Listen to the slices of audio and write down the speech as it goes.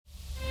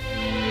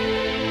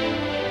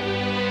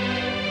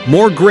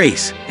more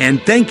grace,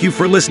 and thank you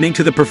for listening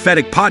to the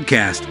Prophetic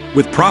Podcast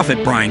with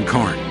Prophet Brian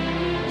Carn.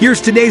 Here's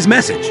today's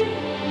message.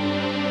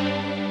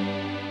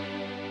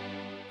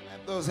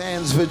 Clap those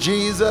hands for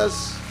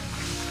Jesus.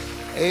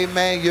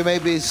 Amen. You may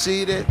be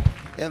seated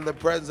in the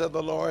presence of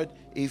the Lord.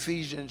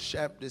 Ephesians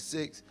chapter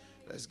 6.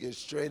 Let's get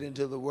straight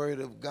into the word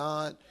of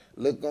God.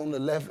 Look on the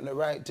left and the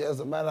right. Tell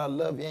somebody I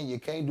love you and you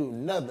can't do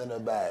nothing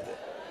about it.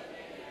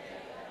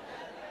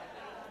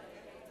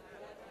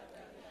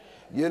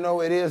 You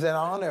know, it is an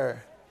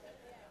honor.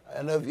 I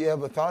don't know if you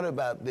ever thought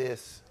about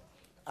this.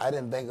 I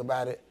didn't think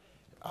about it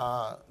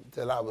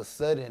till I was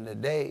studying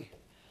today.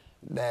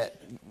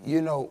 That,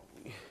 you know,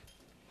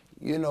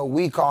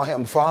 we call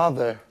him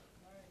Father,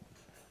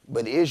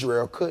 but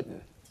Israel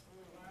couldn't.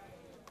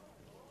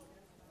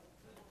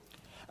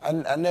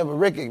 I never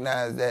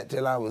recognized that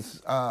till I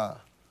was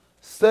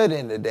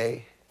studying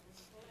today,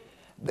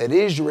 that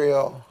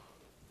Israel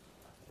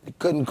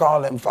couldn't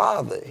call him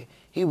Father.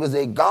 He was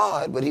a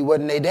God, but he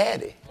wasn't their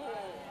daddy.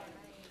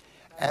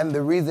 And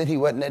the reason he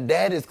wasn't their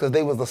daddy is because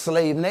they was a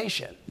slave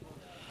nation.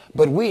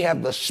 But we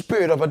have the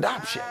spirit of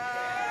adoption.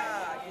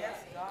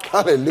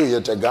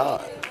 Hallelujah to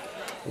God.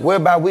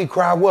 Whereby we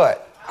cry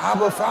what?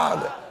 Abba,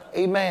 Father.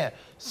 Amen.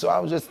 So I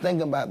was just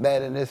thinking about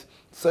that, and it's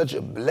such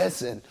a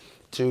blessing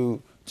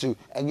to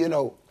and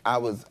I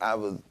was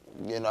I'm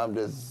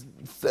just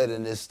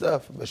studying this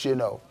stuff, but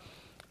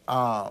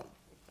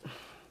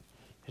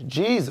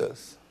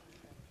Jesus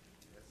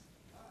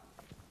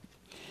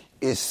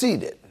is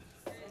seated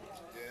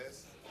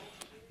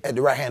at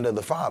the right hand of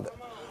the Father.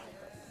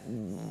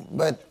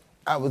 But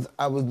I was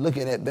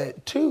looking at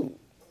that too.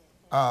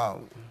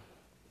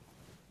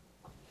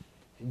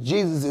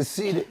 Jesus is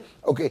seated.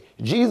 Okay,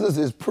 Jesus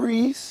is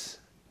priest,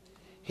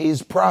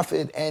 he's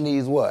prophet, and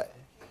he's what?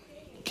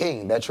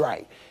 King. That's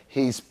right.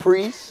 He's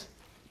priest,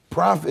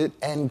 prophet,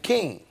 and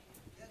king.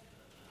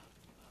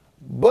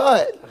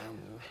 But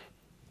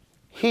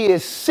he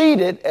is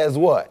seated as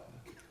what?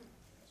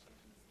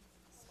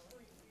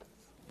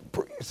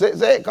 Say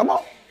it. Come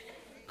on.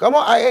 Come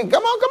on.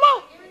 Come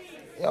on.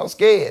 Y'all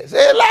scared.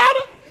 Say it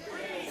louder.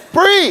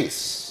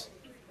 Priest.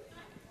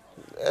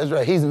 That's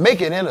right. He's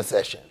making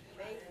intercession.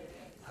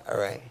 All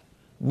right.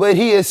 But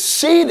he is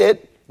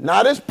seated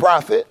not as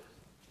prophet,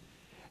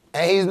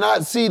 and he's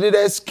not seated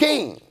as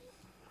king,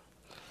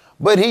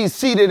 but he's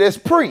seated as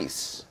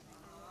priest.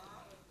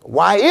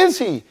 Why is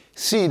he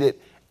seated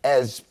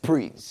as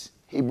priest?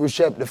 Hebrews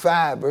chapter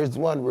 5, verse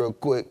 1 real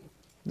quick.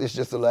 This is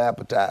just a little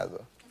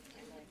appetizer.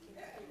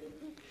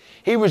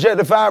 Hebrews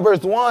chapter 5,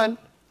 verse 1.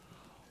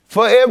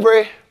 For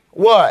every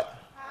what?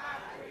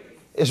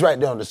 It's right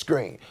there on the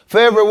screen. For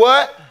every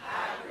what?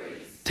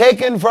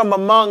 Taken from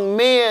among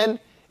men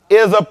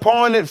is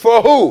appointed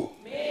for who?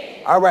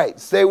 Men. All right,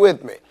 stay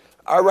with me.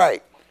 All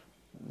right.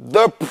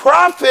 The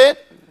prophet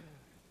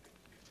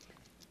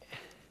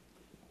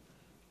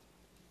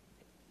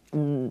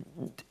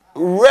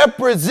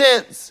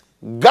represents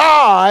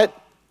God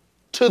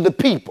to the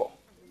people.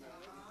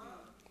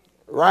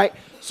 Right?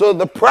 So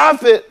the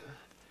prophet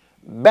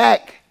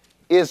back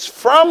is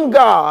from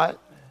God,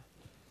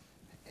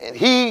 and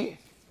he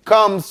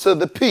comes to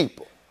the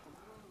people.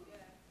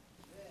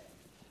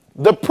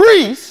 The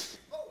priests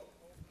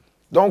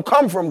don't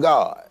come from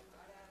God.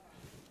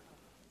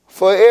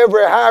 For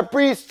every high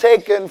priest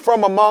taken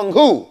from among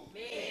who?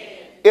 Men.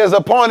 Is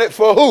appointed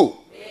for who?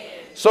 Men.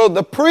 So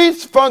the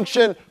priests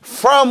function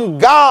from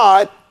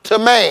God to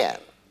man.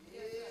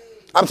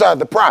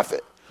 The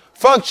prophet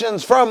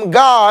functions from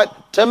God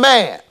to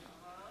man.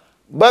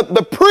 But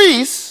the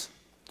priest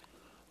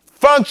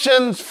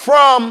functions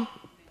from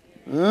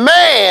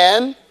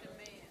man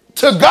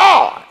to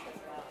God.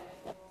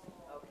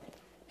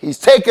 He's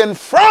taken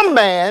from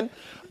man,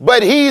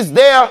 but he's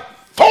there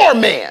for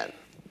man.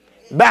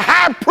 The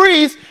high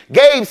priest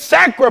gave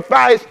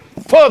sacrifice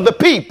for the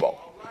people.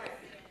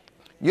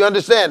 You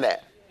understand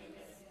that?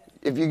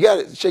 If you got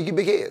it, shake your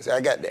big head. Say,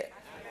 I got that.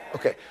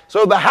 Okay.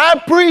 So the high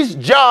priest's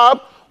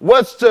job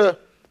was to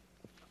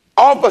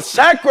offer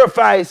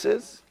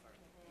sacrifices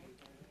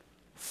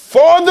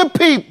for the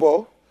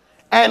people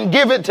and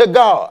give it to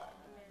God.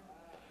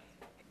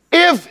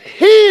 If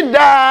he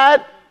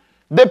died,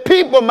 the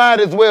people might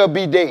as well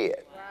be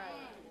dead.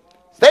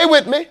 Stay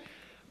with me,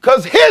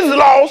 because his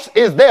loss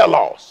is their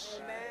loss.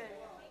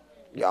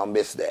 Y'all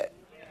missed that.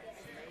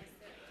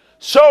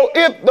 So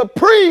if the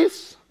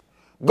priest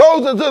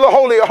goes into the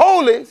Holy of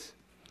Holies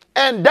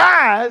and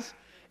dies,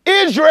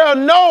 Israel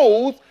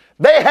knows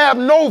they have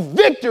no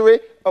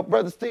victory. Oh,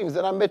 Brother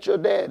Stevenson, I met your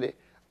daddy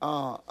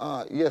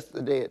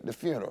yesterday at the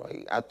funeral.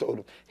 I told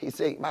him, he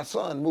said, my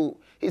son moved.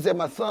 He said,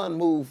 my son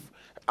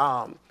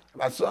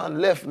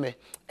left me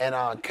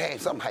and came,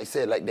 somebody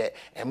said like that,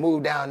 and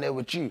moved down there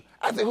with you.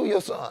 I said, who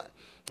your son?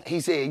 He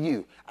said,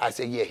 you. I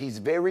said, yeah, he's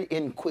very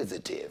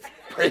inquisitive.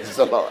 Praise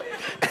the Lord.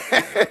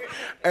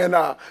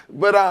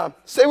 But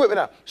stay with me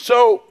now.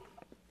 So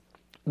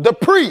the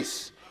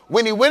priest,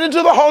 when he went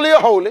into the Holy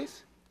of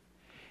Holies,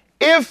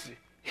 if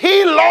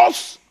he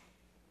lost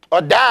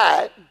or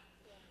died,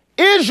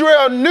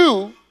 Israel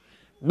knew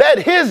that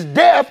his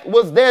death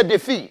was their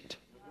defeat.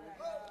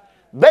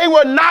 they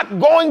were not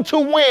going to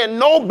win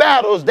no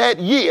battles that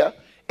year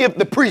if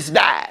the priest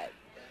died,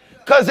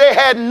 because they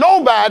had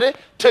nobody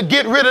to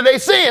get rid of their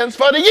sins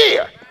for the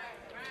year.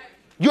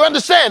 You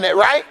understand that,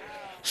 right?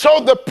 So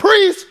the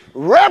priest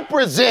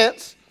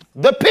represents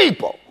the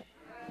people.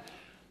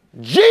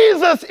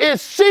 Jesus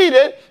is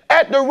seated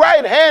at the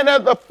right hand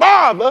of the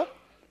Father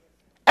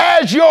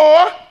as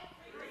your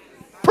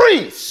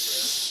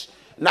priest,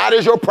 not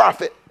as your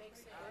prophet,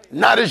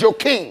 not as your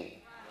king,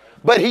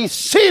 but he's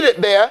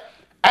seated there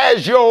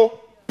as your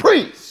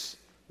priest.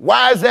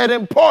 Why is that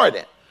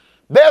important?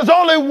 There's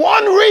only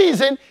one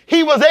reason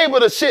he was able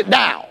to sit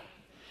down.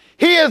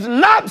 He is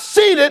not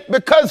seated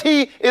because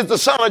he is the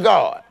Son of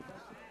God.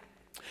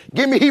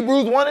 Give me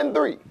Hebrews 1 and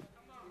 3.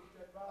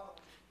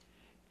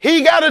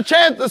 He got a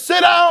chance to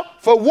sit down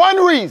for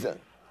one reason.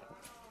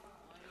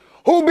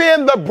 Who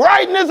being the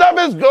brightness of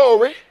his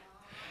glory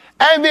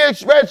and the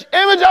express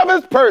image of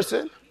his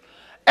person,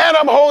 and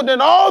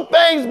upholding all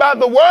things by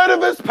the word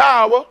of his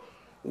power,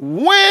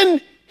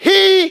 when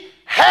he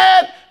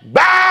had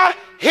by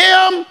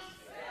him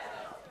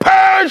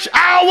purged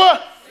our,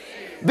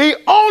 the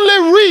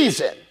only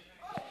reason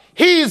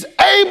he's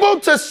able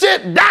to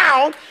sit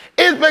down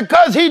is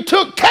because he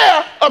took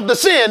care of the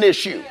sin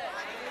issue.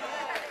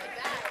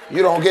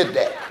 You don't get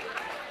that.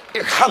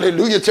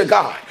 Hallelujah to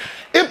God.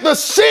 If the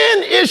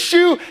sin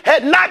issue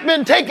had not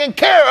been taken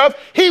care of,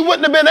 he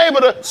wouldn't have been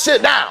able to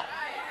sit down.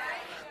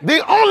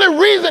 The only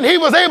reason he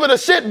was able to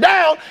sit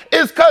down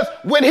is because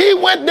when he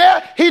went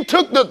there, he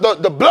took the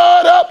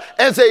blood up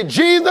and said,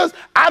 Jesus,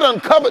 I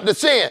done covered the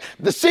sin.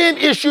 The sin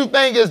issue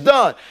thing is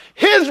done.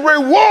 His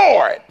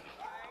reward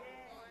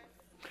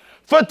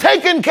for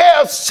taking care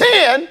of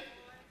sin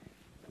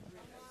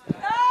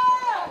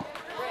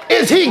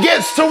is he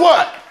gets to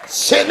what?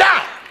 Sit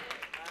down.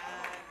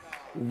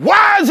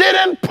 Why is it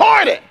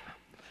important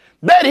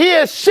that he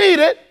is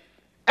seated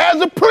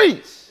as a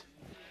priest?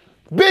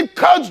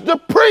 Because the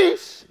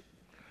priest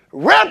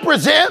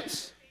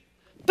represents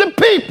the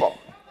people.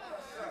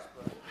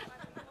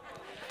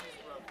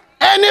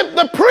 And if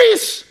the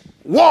priest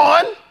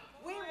won,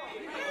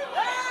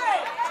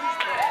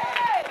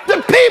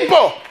 the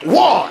people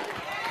won.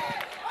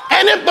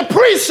 And if the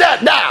priest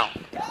sat down,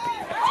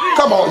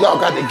 come on, y'all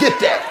got to get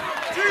that.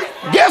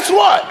 Guess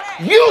what?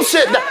 You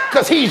sit down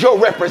because he's your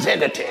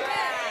representative.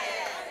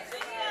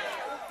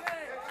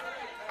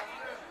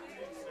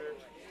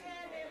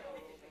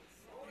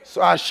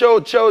 So I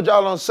showed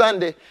y'all on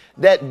Sunday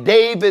that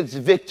David's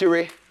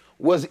victory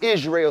was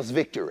Israel's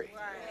victory.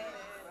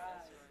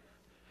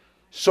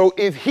 So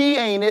if he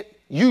ain't it,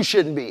 you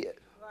shouldn't be it.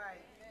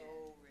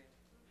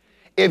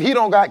 If he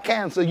don't got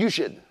cancer, you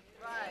shouldn't.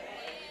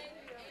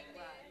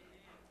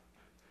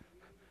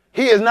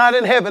 He is not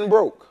in heaven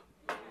broke.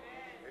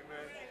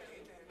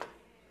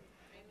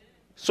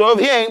 So if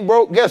he ain't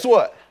broke, guess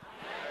what?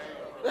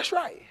 That's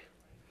right.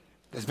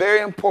 That's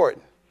very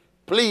important.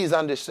 Please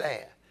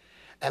understand.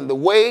 And the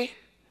way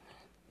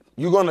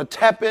you're going to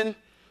tap in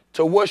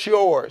to what's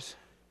yours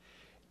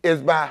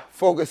is by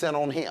focusing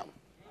on him.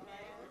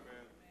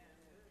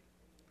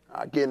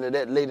 I'll get into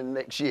that later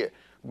next year.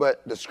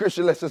 But the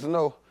scripture lets us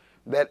know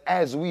that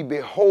as we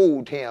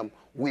behold him,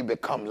 we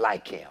become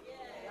like him.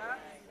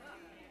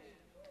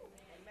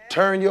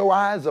 Turn your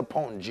eyes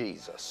upon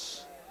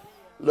Jesus.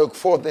 Look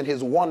forth in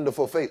his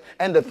wonderful face.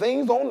 And the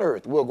things on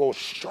earth will go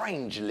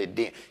strangely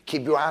dim.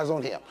 Keep your eyes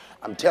on him.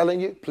 I'm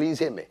telling you, please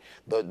hear me.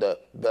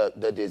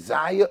 The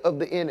desire of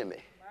the enemy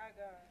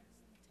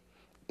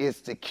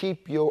is to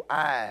keep your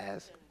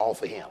eyes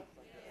off of him.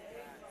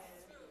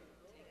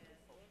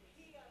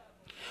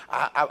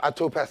 I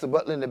told Pastor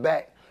Butler in the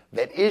back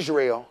that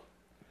Israel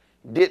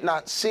did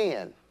not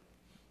sin.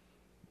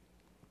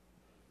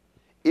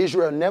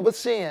 Israel never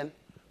sinned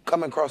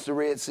coming across the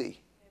Red Sea.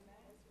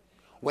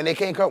 When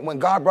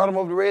God brought them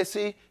over the Red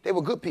Sea, they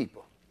were good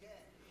people.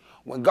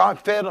 When God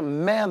fed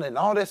them manna and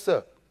all that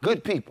stuff,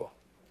 good people,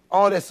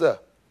 all that stuff.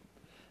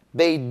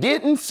 They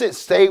didn't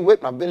stay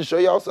with me. I'm going to show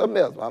y'all something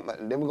else.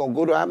 Then we're going to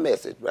go to our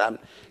message. But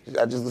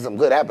I just get some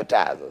good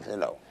appetizers, you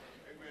know.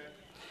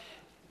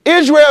 Amen.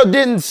 Israel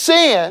didn't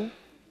sin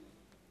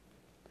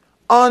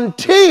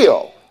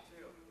until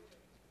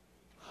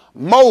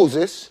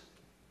Moses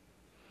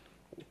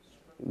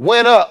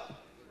went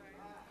up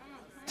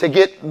to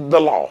get the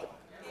law.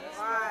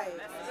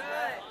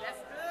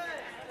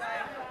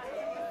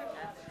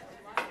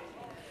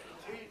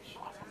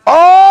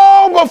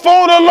 All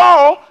before the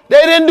law,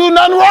 they didn't do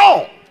nothing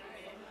wrong.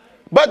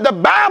 But the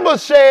Bible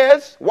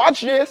says,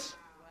 watch this,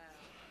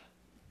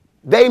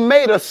 they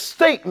made a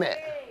statement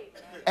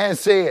and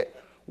said,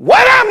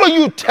 whatever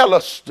you tell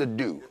us to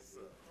do,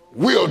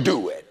 we'll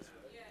do it.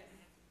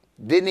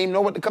 Didn't even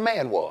know what the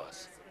command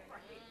was.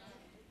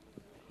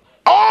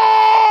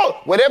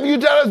 Oh, whatever you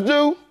tell us to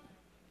do,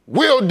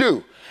 we'll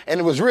do. And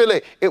it was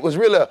really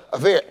a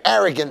very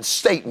arrogant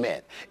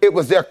statement. It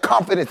was their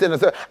confidence in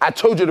themselves. I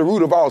told you the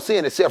root of all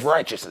sin is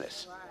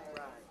self-righteousness.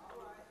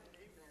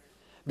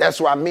 That's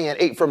why men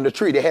ate from the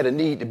tree. They had a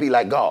need to be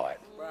like God.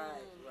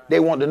 They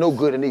wanted to know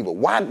good and evil.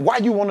 Why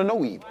you want to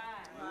know evil?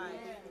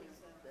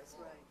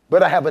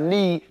 but I have a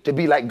need to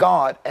be like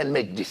God and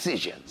make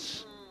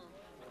decisions.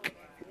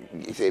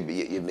 You say,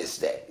 you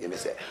missed that. You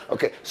missed that.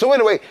 Okay. So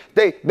anyway,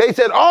 they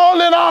said, all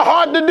in our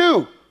heart to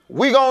do,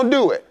 we gonna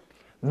do it.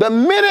 The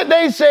minute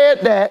they said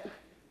that,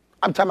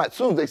 I'm talking about as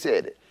soon as they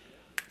said it,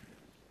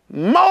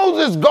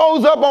 Moses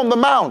goes up on the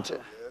mountain.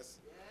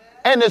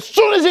 And as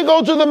soon as he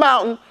goes to the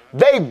mountain,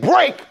 they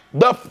break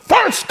the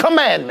first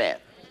commandment.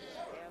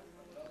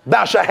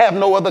 Thou shalt have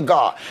no other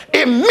God.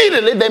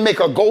 Immediately they make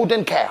a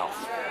golden calf.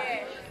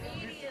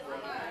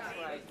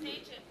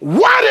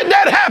 Why did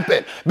that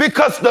happen?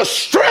 Because the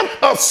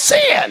strength of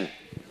sin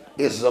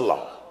is the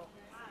law.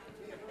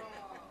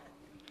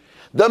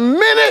 The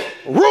minute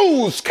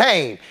rules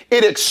came,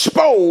 it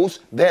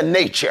exposed their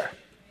nature.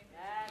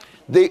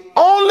 The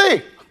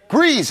only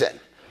reason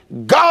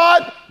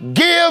God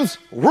gives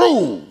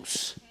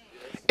rules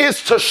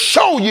is to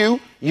show you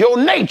your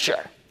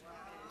nature.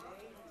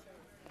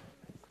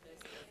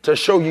 To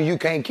show you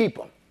can't keep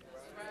them.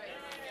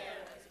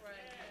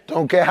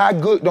 Don't care how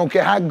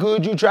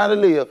good you try to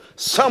live,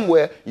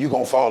 somewhere you're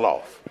going to fall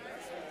off.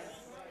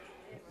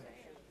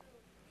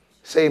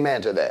 Say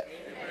amen to that.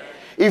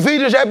 Amen.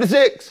 Ephesians chapter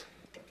 6.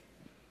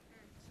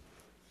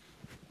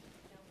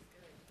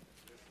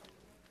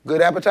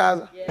 Good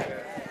appetizer? Yeah.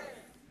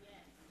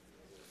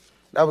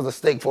 That was a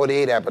Steak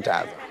 48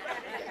 appetizer.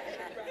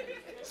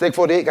 Steak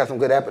 48 got some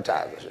good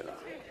appetizers, you know.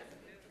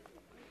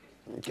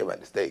 I don't care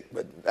about the steak,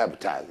 but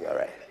appetizer, all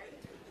right.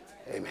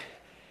 Amen.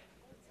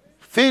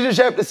 Ephesians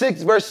chapter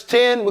 6, verse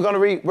 10. We're going to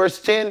read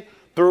verse 10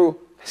 through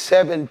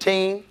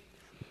 17.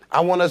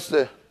 I want us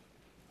to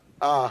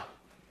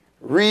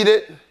read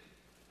it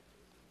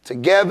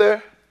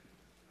together.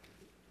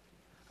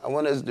 I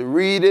want us to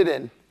read it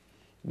and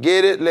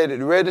get it. Let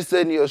it register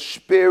in your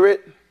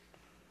spirit.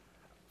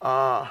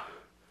 Go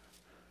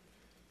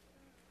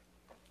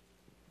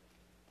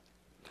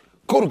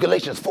to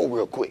Galatians 4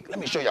 real quick. Let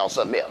me show y'all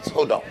something else.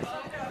 Hold on.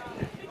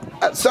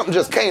 Something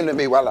just came to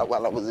me while I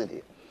was in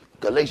here.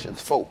 Galatians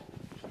 4.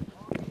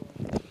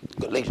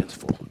 Galatians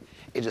 4.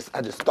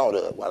 I just thought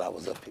of it while I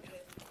was up here.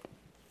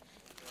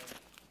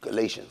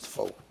 Galatians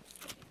 4.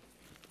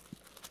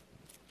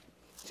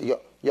 See,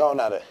 y'all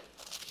not a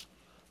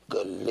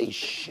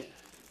Galatian.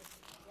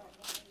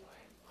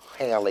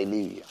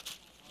 Hallelujah.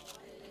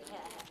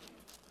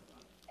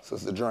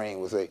 Sister Drain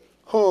would say,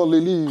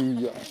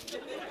 hallelujah.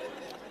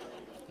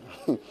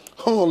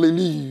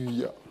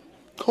 Hallelujah.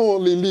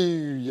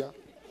 Hallelujah.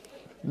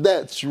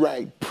 That's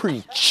right,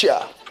 preacher.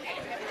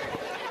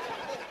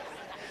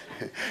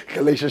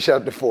 Galatians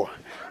chapter 4.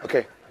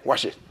 Okay,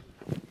 watch it.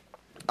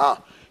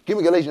 Give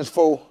me Galatians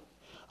 4. I'm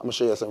going to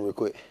show you something real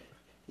quick.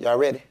 Y'all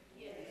ready?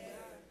 Yes.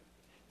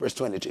 Verse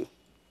 22.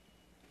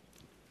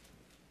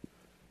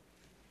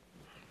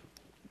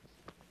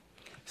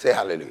 Say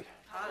hallelujah.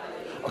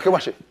 Hallelujah. Okay,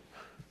 watch it.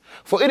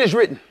 For it is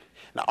written.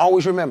 Now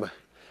always remember,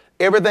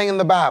 everything in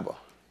the Bible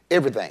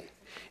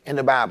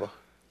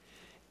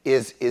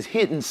is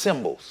hidden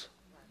symbols.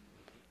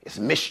 It's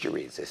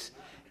mysteries.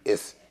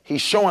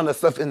 He's showing us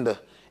stuff in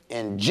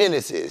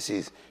Genesis.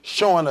 He's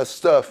showing us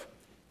stuff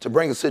to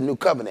bring us to the new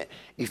covenant.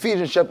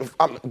 Galatians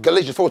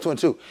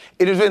 4:22.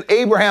 It is when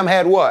Abraham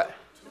had what?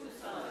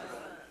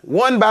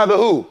 One by the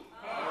who?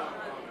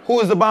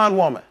 Who is the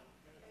bondwoman?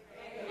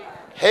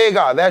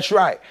 Hagar, that's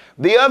right.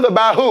 The other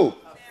by who?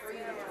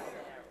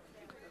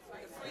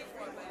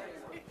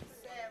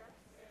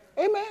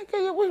 Amen.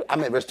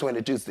 I'm in verse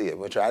 22 still.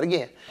 We'll try it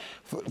again.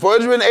 For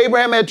it is when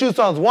Abraham had two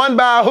sons. One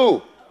by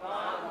who?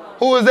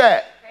 Who is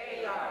that?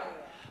 Hagar.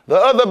 The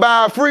other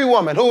by a free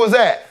woman. Who was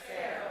that?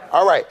 Sarah.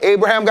 All right.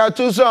 Abraham got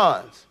two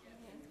sons.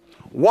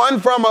 One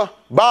from a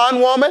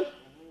bondwoman,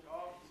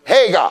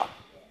 Hagar.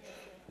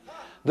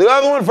 The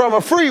other one from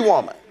a free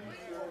woman,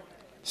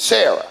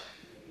 Sarah.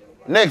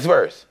 Next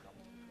verse.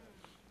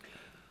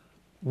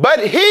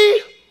 But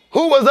he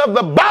who was of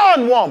the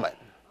bondwoman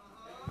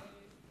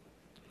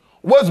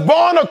was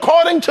born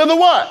according to the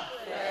what?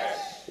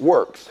 Flesh.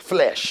 Works,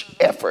 flesh,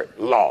 effort,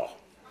 law.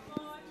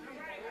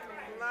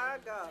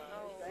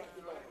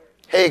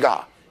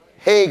 Hagar,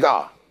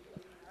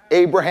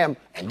 Abraham.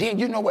 And then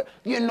you know what?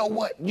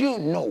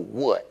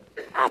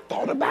 I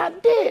thought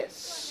about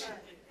this.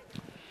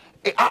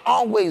 I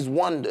always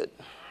wondered.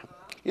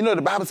 You know,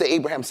 the Bible says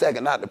Abraham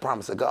second not the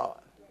promise of God.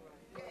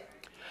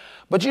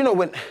 But you know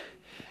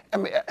I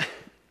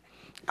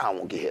don't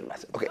want to get ahead of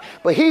myself. Okay.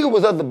 But he who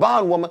was of the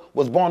bondwoman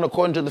was born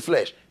according to the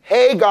flesh.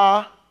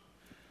 Hagar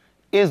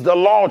is the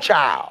law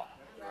child.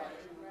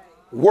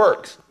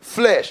 Works,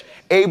 flesh.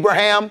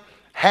 Abraham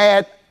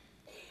had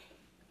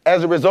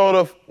as a result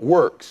of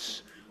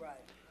works.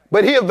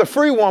 But he of the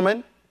free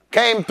woman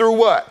came through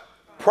what?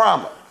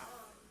 Promise.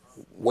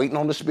 Waiting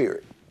on the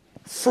Spirit.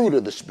 Fruit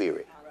of the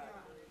Spirit.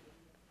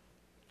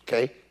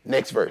 Okay,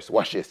 next verse.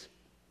 Watch this.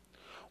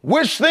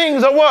 Which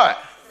things are what?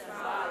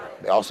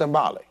 Symbolic. They're all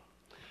symbolic.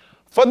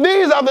 For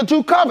these are the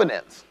two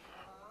covenants.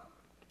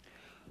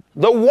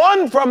 The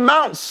one from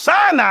Mount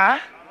Sinai,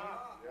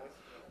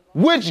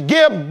 which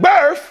give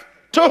birth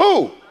to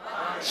who?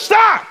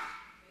 Stop.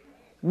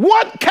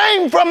 What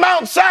came from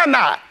Mount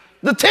Sinai?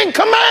 The Ten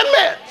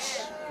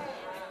Commandments.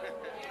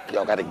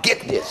 Y'all got to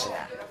get this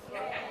now.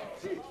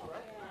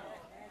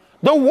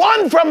 The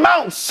one from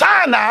Mount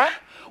Sinai,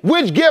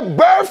 which give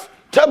birth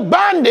to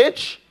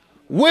bondage,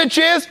 which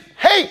is,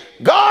 hey,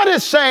 God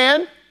is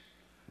saying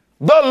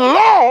the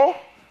law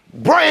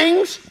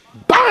brings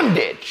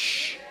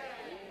bondage.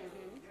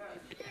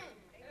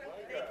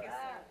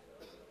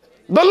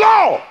 The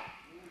law,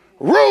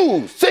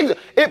 rules,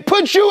 it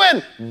puts you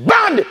in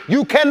bondage.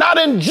 You cannot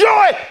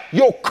enjoy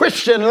your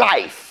Christian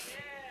life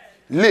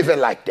living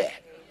like that.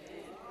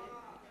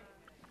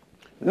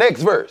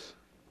 Next verse.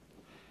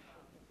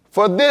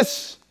 For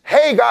this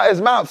Hagar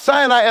is Mount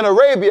Sinai in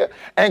Arabia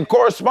and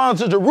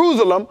corresponds to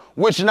Jerusalem,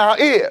 which now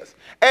is,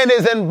 and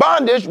is in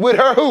bondage with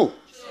her who?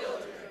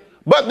 Children.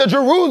 But the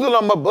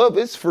Jerusalem above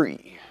is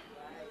free.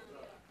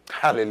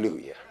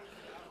 Hallelujah.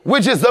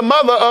 Which is the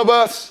mother of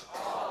us.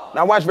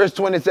 Now watch verse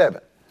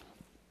 27.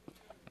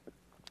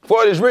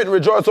 For it is written,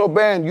 rejoice, O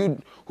barren, you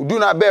who do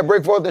not bear,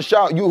 break forth and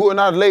shout, you who are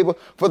not labor,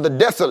 for the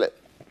desolate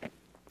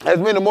has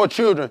many more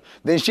children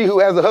than she who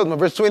has a husband.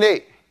 Verse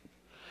 28.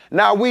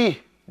 Now we,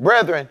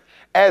 brethren,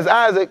 as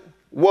Isaac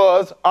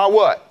was, are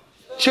what?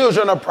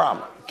 Children of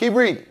promise. Keep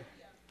reading.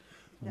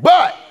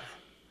 But,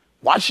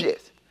 watch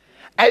this.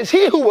 As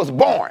he who was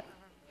born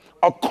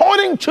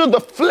according to the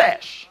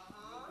flesh,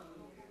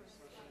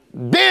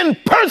 then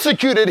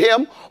persecuted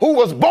him who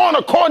was born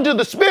according to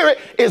the spirit,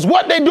 is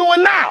what they're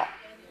doing now.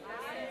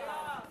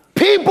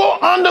 People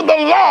under the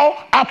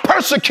law are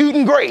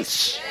persecuting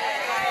grace.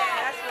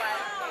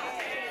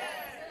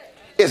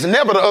 It's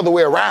never the other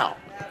way around.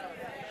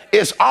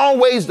 It's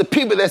always the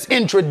people that's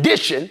in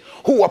tradition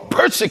who are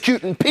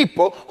persecuting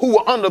people who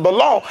are under the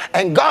law.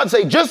 And God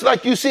say, just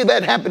like you see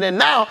that happening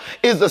now,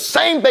 is the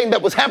same thing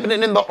that was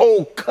happening in the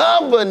old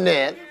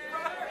covenant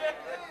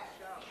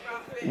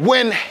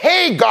when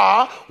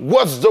Hagar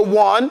was the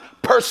one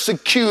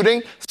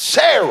persecuting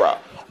Sarah,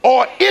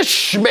 or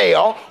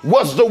Ishmael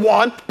was the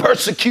one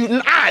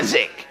persecuting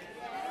Isaac.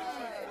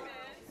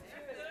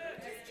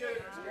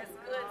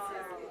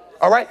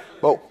 All right,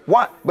 but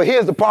what? But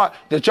here's the part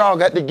that y'all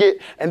got to get,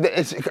 and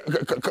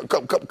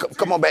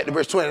come on back to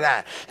verse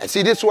 29. And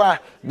see, this why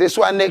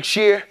next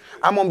year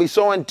I'm gonna be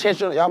so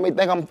intentional. Y'all may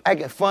think I'm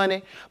acting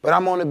funny, but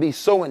I'm gonna be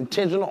so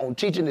intentional on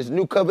teaching this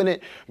new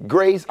covenant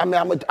grace. I mean,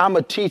 I'm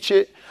gonna teach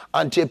it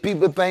until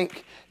people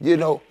think, you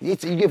know, you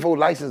give folk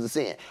license to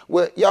sin.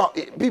 Well, y'all,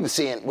 people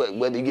sin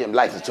whether you give them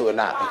license to it or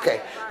not.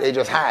 Okay, they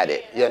just hide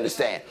it. You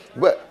understand?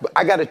 But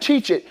I got to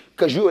teach it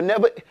because you will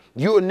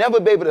never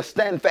be able to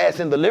stand fast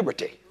in the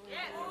liberty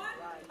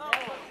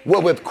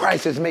wherewith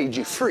Christ has made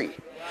you free.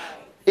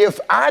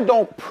 If I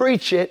don't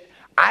preach it,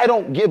 I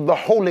don't give the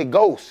Holy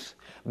Ghost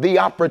the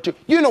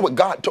opportunity. You know what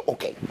God told?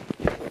 Okay.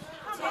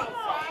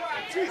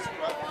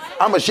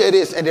 I'm going to share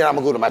this and then I'm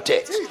going to go to my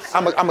text.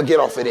 I'm going to get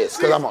off of this.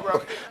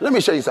 Okay. Let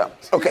me show you something.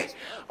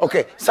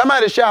 Okay.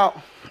 Somebody shout,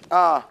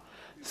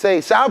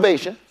 say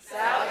salvation,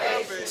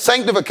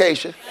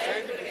 sanctification,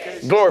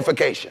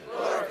 glorification.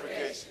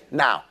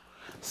 Now,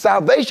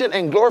 salvation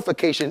and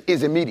glorification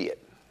is immediate.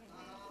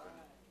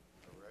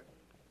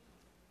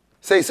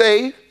 Say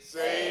saved.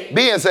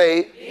 Being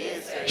saved.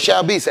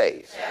 Shall be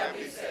saved.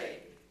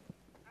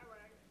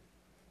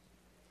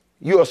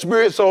 You're a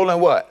spirit, soul,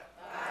 and what?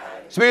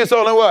 Body. Spirit,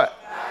 soul, and what?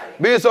 Body.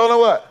 Being, soul, and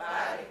what?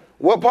 Body.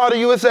 What part of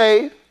you is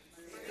saved?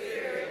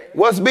 Spirit.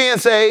 What's being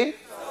saved?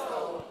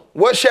 Soul.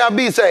 What shall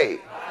be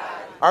saved?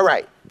 Body. All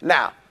right.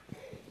 Now,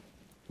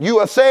 you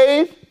are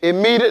saved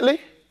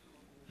immediately,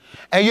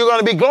 and you're going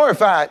to be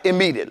glorified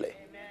immediately.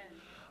 Amen.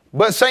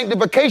 But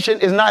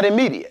sanctification is not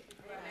immediate.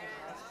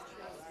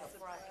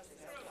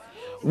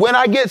 When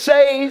I get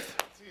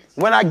saved,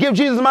 when I give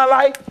Jesus my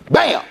life,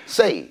 bam,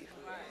 saved.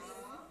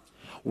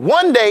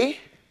 One day,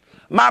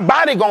 my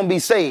body going to be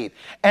saved.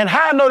 And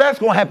how I know that's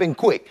going to happen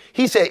quick?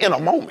 He said, in a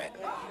moment.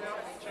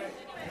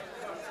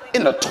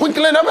 In the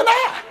twinkling of an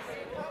eye.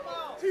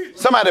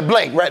 Somebody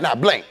blink right now,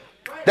 blink.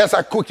 That's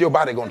how quick your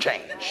body going to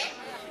change.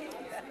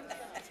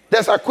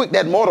 That's how quick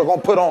that mortal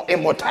going to put on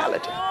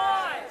immortality.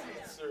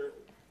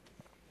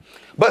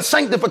 But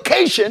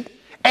sanctification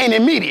ain't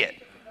immediate.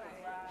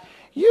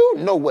 You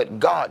know what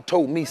God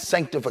told me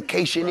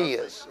sanctification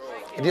is.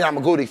 And then I'm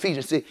going to go to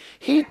Ephesians 6.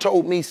 He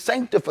told me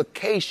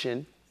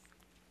sanctification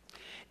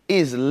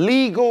is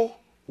legal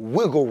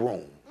wiggle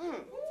room.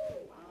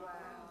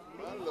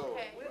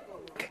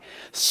 Okay.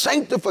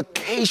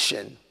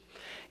 Sanctification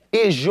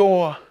is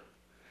your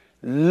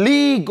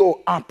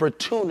legal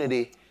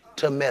opportunity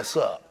to mess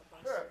up.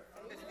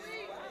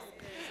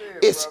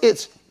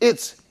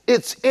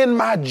 It's in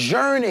my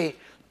journey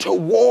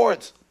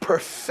towards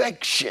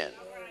perfection.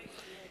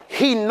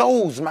 He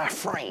knows my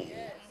frame.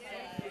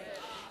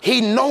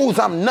 He knows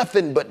I'm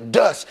nothing but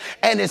dust,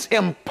 and it's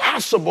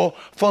impossible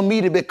for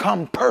me to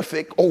become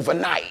perfect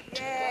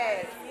overnight.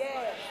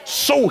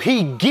 So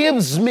he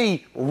gives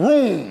me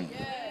room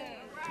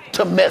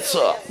to mess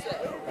up.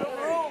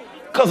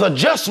 Because a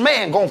just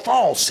man gonna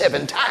fall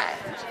 7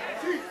 times.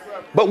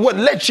 But what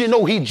lets you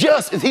know he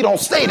just is he don't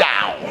stay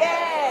down.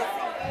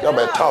 Y'all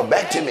better talk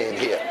back to me in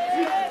here.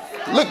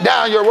 Look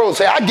down your road and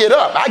say, I get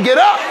up, I get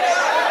up.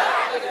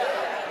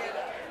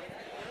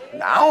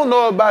 Now, I don't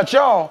know about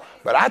y'all,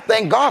 but I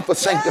thank God for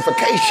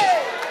sanctification.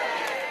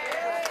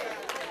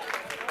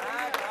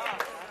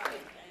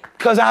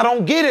 Because I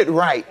don't get it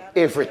right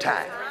every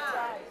time.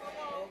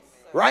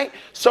 Right?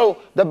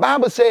 So the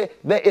Bible said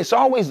that it's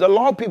always the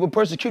law people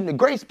persecuting the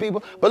grace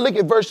people. But look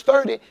at verse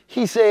 30.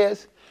 He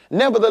says,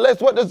 nevertheless,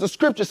 what does the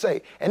scripture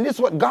say? And this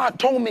is what God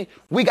told me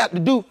we got to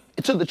do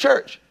to the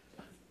church.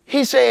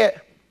 He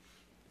said,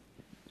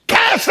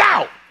 cast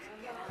out.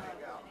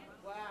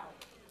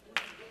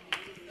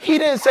 He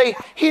didn't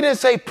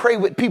say pray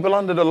with people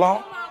under the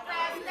law.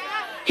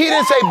 He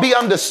didn't say be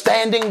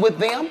understanding with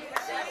them.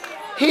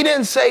 He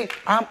didn't say,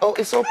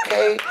 it's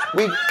okay.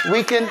 We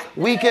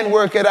can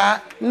work it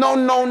out. No.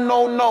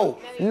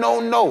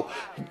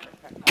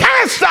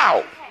 Cast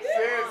out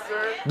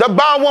the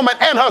bondwoman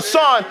and her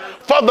son,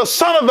 for the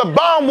son of the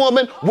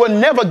bondwoman will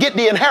never get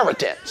the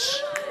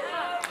inheritance.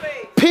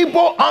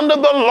 People under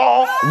the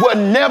law will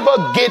never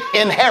get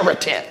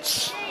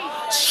inheritance.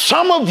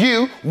 Some of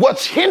you,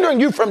 what's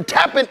hindering you from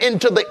tapping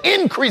into the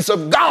increase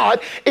of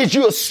God is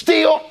you're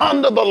still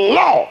under the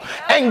law.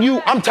 And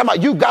I'm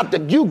talking about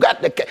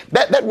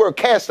that word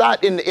cast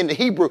out in the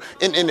Hebrew,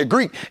 in the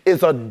Greek,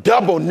 is a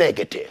double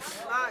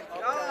negative.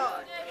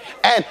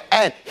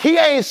 And he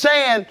ain't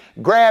saying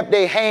grab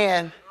their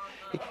hand.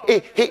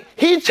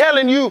 He's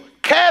telling you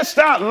cast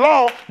out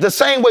law the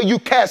same way you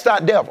cast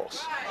out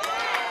devils.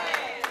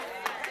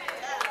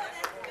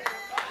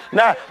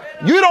 Now,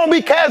 you don't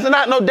be casting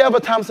out no devil,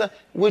 Thompson.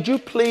 Would you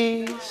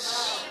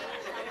please?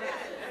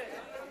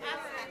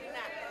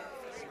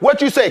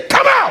 What you say?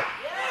 Come out.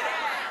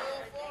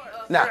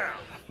 Now,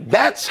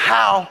 that's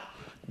how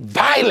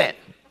violent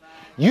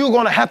you're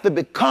going to have to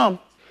become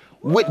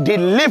with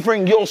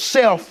delivering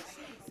yourself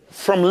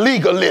from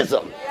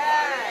legalism.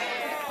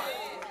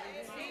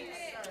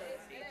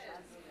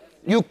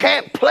 You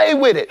can't play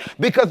with it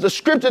because the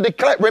scripture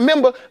declares,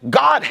 remember,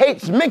 God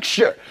hates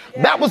mixture.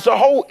 That was the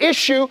whole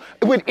issue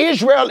with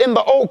Israel in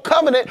the old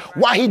covenant,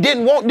 why he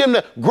didn't want them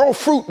to grow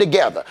fruit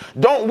together.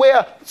 Don't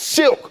wear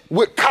silk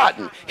with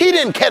cotton. He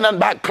didn't care nothing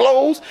about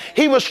clothes.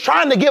 He was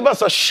trying to give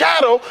us a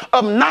shadow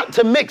of not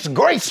to mix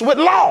grace with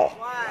law.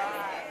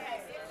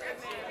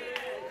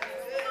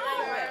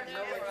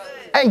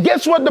 And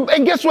guess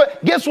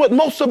what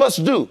most of us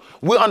do?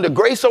 We're under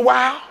grace a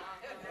while.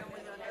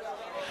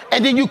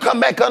 And then you come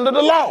back under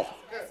the law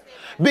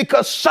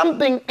because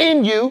something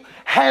in you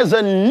has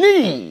a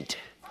need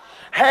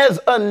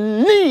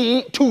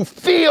to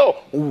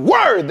feel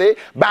worthy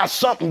by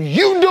something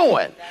you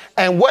doing.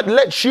 And what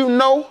lets you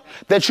know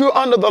that you're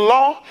under the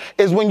law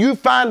is when you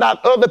find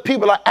out other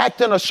people are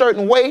acting a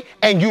certain way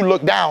and you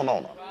look down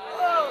on them.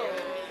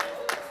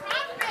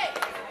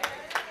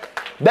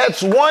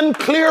 That's one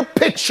clear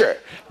picture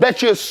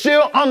that you're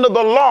still under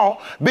the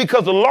law,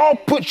 because the law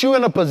puts you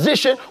in a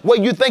position where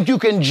you think you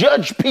can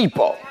judge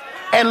people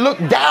and look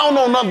down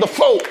on other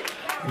folk,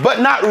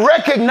 but not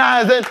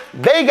recognizing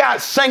they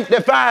got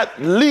sanctified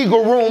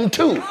legal room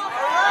too.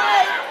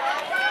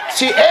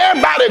 See,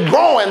 everybody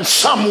growing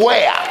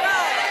somewhere.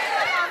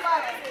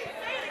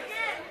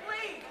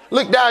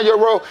 Look down your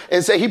row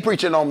and say, he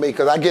preaching on me,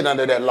 because I get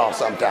under that law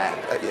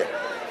sometimes. Yeah,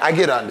 I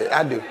get under it.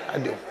 I do.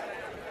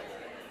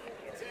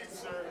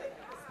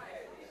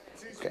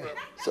 Okay.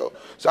 So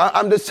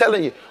I'm just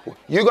telling you,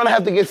 you're going to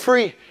have to get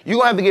free. You're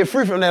going to have to get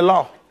free from that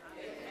law.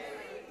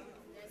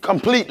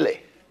 Completely.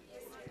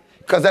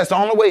 Because that's the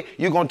only way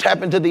you're going to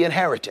tap into the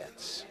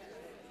inheritance.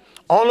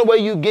 Only way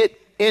you get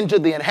into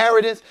the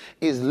inheritance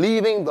is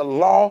leaving the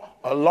law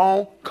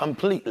alone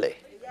completely.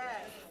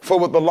 For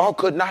what the law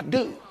could not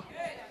do.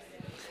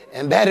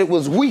 And that it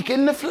was weak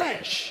in the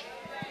flesh.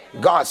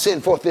 God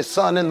sent forth his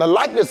son in the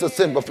likeness of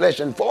sinful flesh,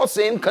 and for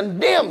sin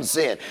condemned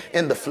sin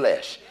in the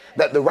flesh,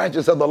 that the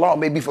righteousness of the law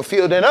may be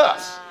fulfilled in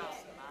us.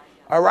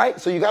 All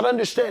right? So you got to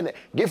understand that.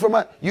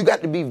 You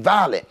got to be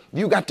violent.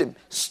 You got to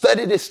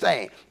study this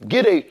thing.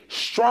 Get a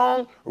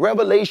strong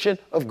revelation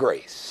of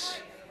grace.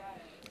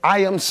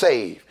 I am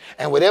saved.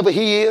 And whatever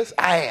he is,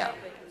 I am.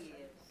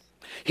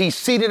 He's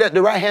seated at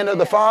the right hand of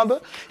the Father.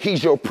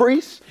 He's your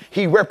priest.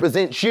 He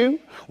represents you.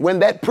 When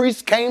that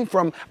priest came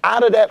from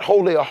out of that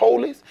holy of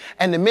holies,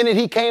 and the minute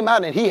he came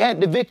out and he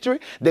had the victory,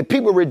 the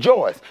people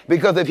rejoiced.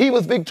 Because if he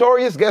was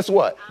victorious, guess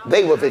what?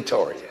 They were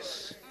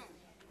victorious.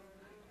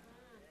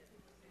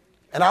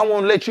 And I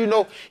want to let you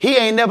know, he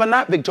ain't never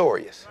not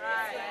victorious.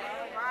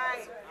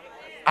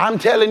 I'm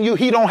telling you,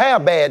 he don't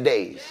have bad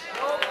days.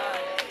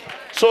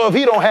 So if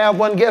he don't have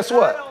one, guess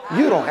what?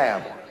 You don't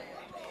have one.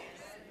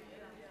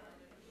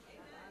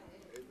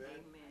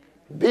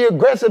 Be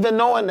aggressive in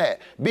knowing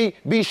that.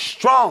 Be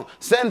strong.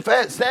 Stand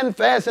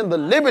fast in the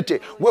liberty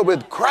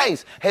wherewith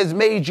Christ has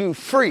made you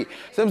free.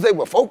 Some say,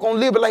 well, folk gonna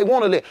live it like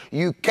want to live.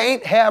 You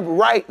can't have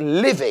right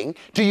living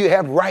till you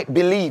have right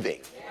believing.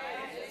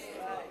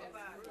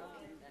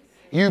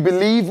 You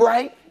believe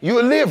right,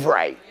 you live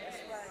right.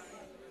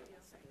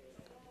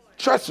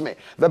 Trust me.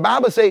 The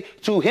Bible says,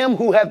 to him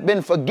who hath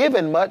been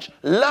forgiven much,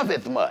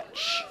 loveth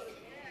much.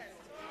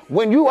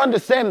 When you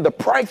understand the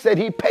price that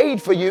he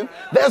paid for you,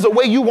 there's a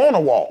way you want to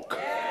walk.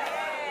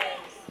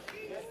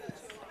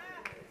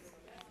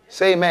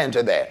 Say amen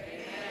to that.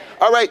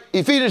 All right,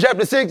 Ephesians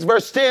chapter 6,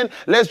 verse 10.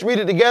 Let's read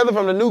it together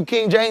from the New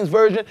King James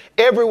Version.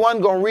 Everyone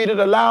going to read it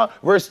aloud.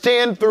 Verse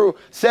 10 through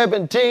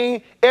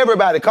 17.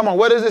 Everybody, come on,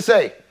 what does it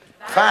say?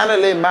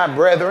 Finally, my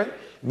brethren,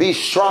 be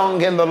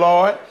strong in the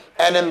Lord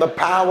and in the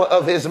power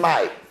of his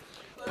might.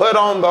 Put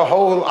on the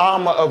whole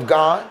armor of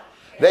God,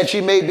 that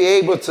ye may be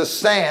able to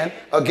stand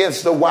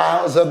against the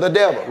wiles of the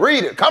devil.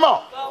 Read it, come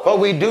on. For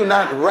we do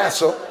not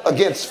wrestle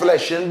against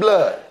flesh and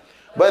blood,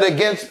 but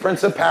against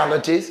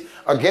principalities,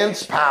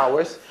 against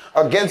powers,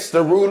 against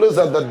the rulers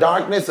of the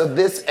darkness of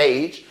this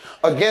age,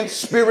 against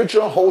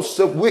spiritual hosts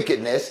of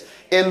wickedness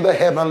in the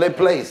heavenly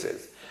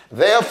places.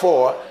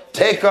 Therefore,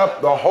 take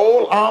up the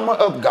whole armor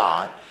of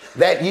God,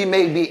 that ye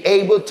may be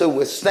able to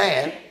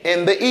withstand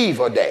in the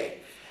evil day.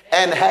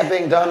 And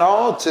having done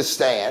all to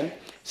stand,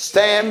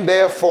 stand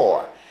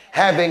therefore,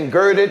 having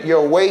girded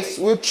your waist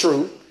with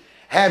truth,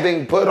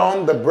 having put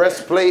on the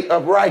breastplate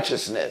of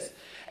righteousness,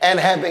 and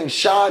having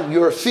shod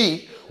your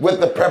feet with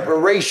the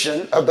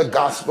preparation of the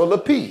gospel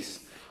of peace.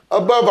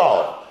 Above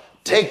all,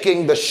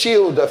 taking the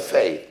shield of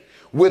faith,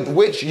 with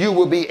which you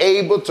will be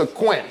able to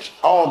quench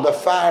all the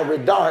fiery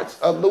darts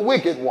of the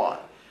wicked one,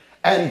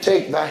 and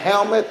take the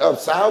helmet of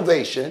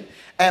salvation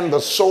and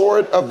the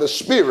sword of the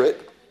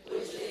Spirit.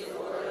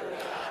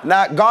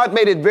 Now, God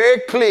made it very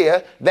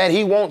clear that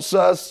he wants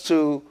us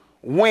to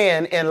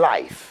win in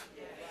life.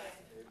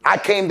 I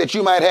came that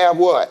you might have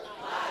what?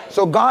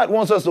 So God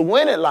wants us to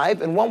win in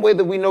life, and one way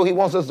that we know he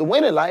wants us to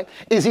win in life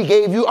is he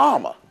gave you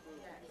armor.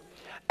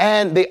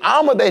 And the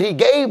armor that he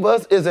gave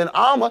us is an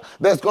armor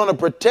that's going to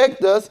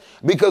protect us,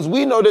 because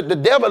we know that the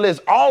devil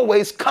is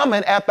always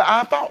coming after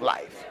our thought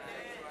life.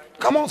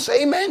 Come on,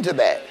 say amen to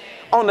that.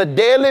 On a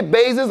daily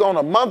basis, on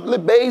a monthly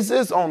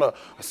basis, on a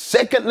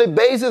secondly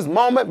basis,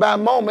 moment by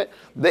moment,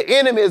 the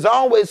enemy is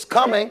always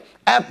coming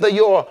after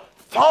your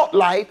thought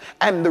life.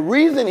 And the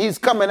reason he's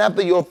coming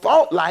after your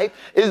thought life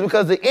is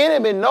because the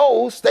enemy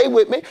knows, stay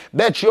with me,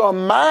 that your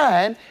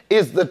mind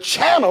is the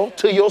channel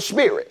to your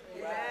spirit.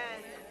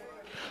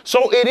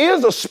 So it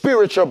is a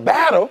spiritual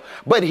battle,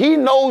 but he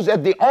knows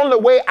that the only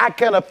way I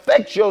can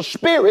affect your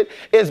spirit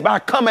is by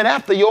coming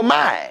after your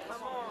mind.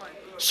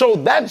 So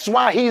that's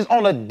why he's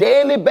on a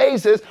daily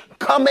basis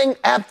coming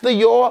after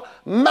your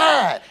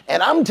mind.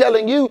 And I'm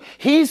telling you,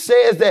 he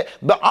says that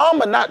the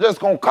armor not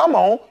just going to come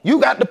on, you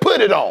got to put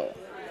it on.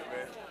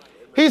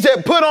 He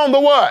said, put on the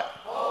what?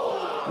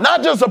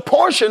 Not just a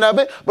portion of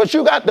it, but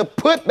you got to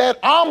put that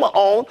armor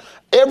on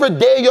every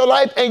day of your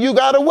life, and you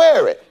got to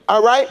wear it.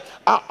 All right.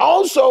 I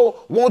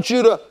also want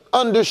you to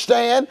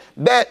understand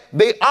that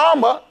the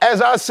armor,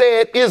 as I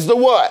said, is the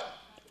what?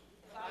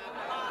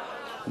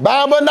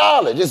 Bible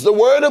knowledge. It's the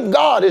word of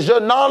God. It's your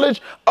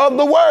knowledge of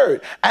the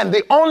word. And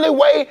the only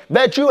way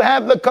that you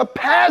have the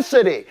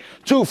capacity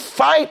to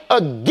fight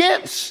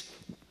against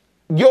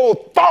your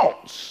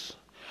thoughts,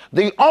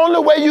 the only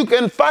way you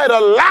can fight a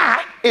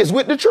lie is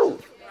with the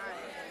truth.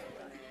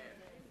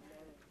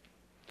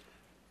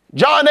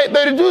 John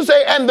 8:32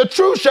 say, and the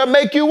truth shall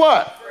make you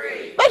what?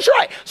 Free. That's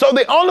right. So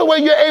the only way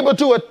you're able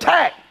to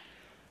attack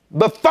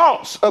the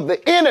thoughts of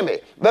the enemy,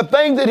 the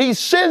thing that he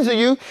sends to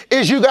you,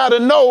 is you got to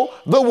know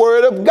the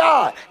word of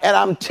God. And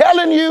I'm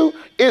telling you,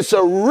 it's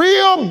a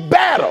real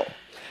battle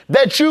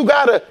that you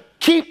got to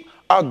keep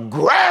a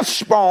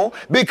grasp on,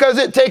 because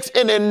it takes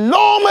an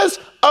enormous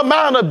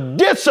amount of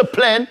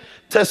discipline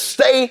to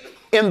stay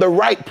in the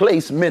right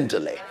place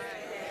mentally.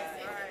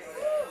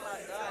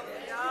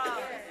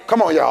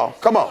 Come on, y'all.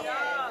 Come on.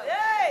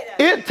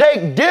 It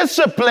takes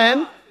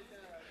discipline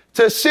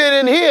to sit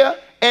in here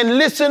and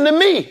listen to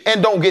me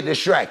and don't get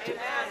distracted.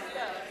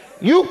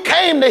 You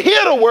came to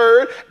hear the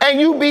word, and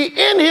you be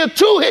in here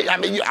to hear. I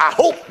mean, I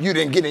hope you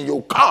didn't get in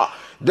your car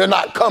to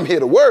not come hear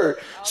the word.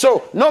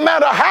 So no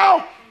matter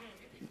how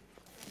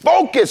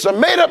focused or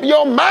made up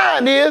your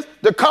mind is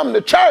to come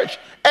to church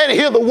and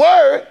hear the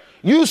word,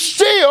 you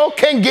still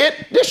can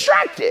get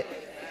distracted.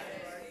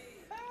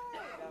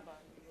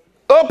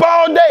 Up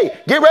all day,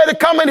 get ready to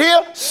come in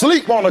here,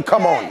 sleep want to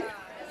come on you.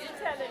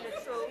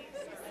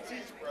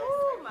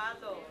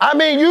 I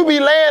mean, you be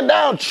laying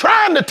down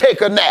trying to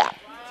take a nap,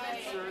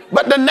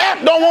 but the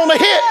nap don't want to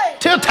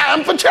hit till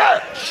time for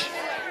church.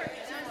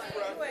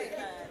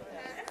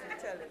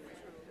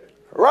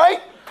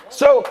 Right?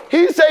 So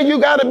he said you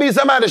got to be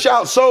somebody to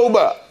shout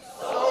sober.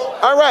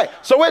 All right.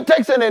 So it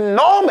takes an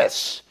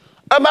enormous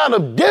amount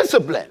of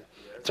discipline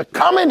to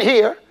come in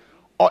here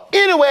or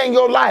anywhere in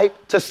your life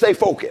to stay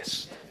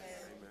focused.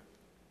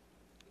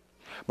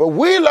 But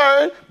we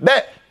learn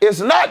that it's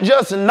not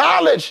just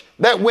knowledge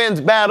that wins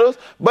battles,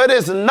 but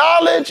it's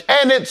knowledge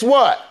and it's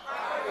what?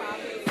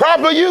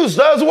 Proper use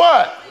does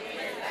what?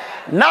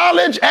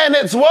 Knowledge and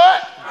it's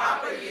what?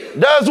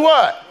 Does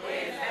what?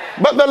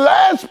 But the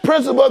last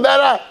principle that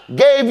I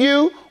gave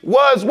you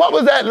was, what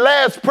was that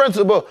last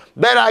principle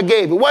that I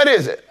gave you? What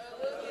is it?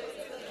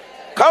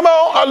 Come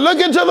on, a look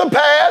into the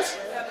past.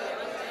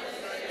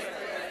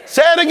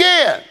 Say it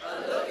again.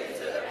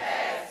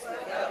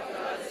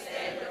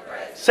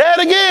 Say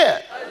it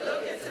again.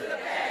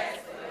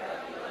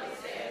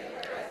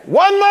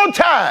 One more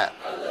time.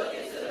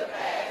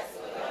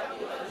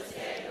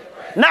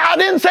 Now, I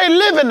didn't say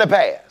live in the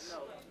past.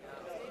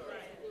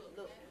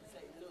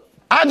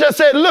 I just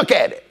said look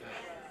at it.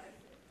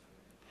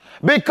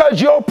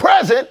 Because your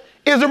present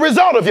is a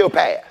result of your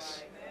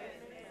past.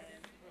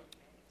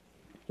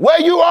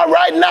 Where you are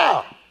right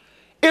now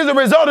is a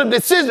result of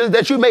decisions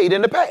that you made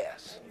in the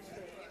past.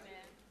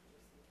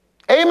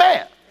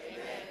 Amen.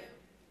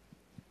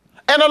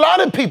 And a lot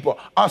of people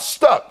are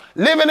stuck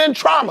living in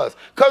traumas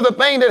because of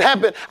things that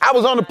happened. I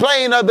was on the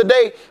plane the other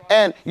day,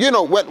 and you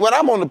know, when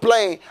I'm on the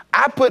plane,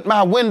 I put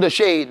my window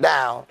shade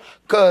down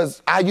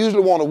because I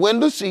usually want a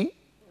window seat,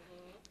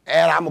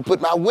 and I'm going to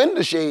put my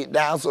window shade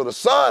down so the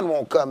sun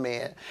won't come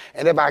in.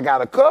 And if I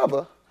got a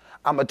cover,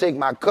 I'm going to take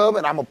my cover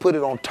and I'm going to put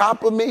it on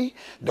top of me.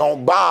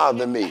 Don't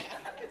bother me.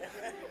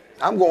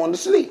 I'm going to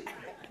sleep.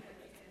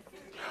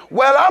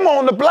 Well, I'm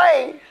on the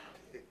plane,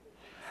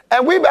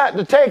 and we about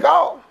to take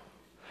off.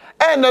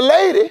 And the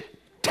lady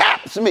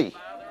taps me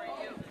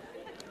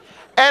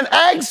and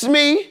asks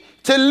me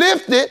to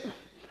lift it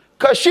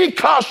because she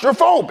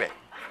claustrophobic.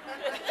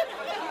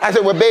 I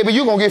said, well, baby,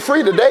 you're going to get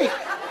free today.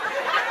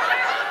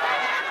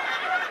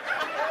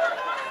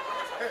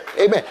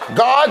 Amen.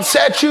 God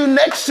sat you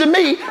next to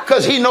me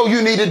because he know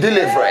you needed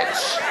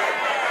deliverance.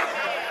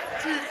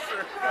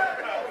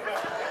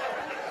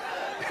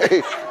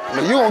 Hey,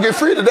 you're going to get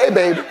free today,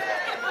 baby.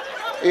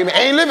 Amen.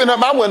 Ain't living up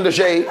my window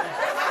shade.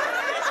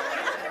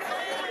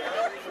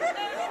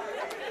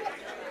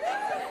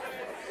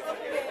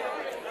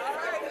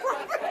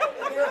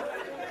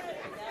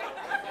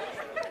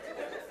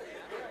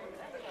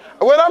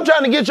 What I'm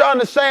trying to get y'all to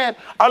understand,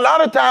 a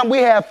lot of time we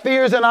have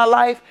fears in our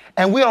life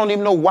and we don't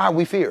even know why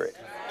we fear it.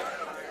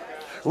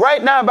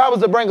 Right now, if I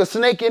was to bring a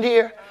snake in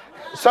here,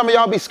 some of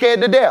y'all be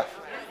scared to death.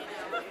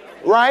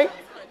 Right?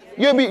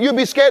 You'll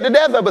be scared to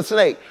death of a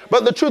snake.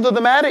 But the truth of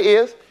the matter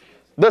is,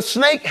 the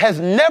snake has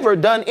never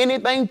done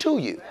anything to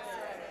you.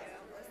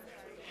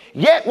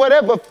 Yet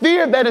whatever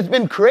fear that has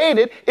been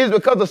created is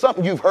because of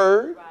something you've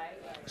heard,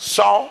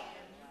 saw,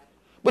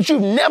 but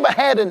you've never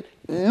had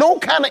no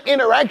kind of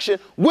interaction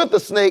with the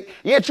snake,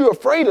 yet you're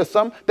afraid of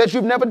something that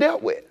you've never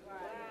dealt with.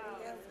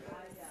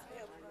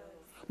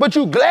 But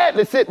you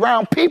gladly sit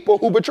around people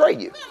who betray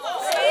you.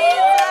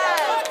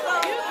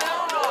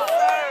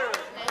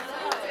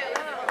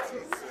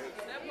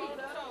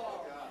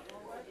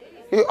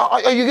 You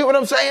get what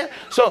I'm saying?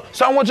 So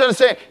I want you to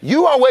understand,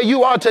 you are where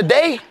you are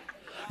today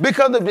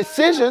because of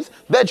decisions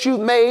that you've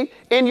made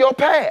in your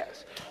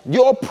past.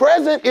 Your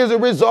present is a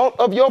result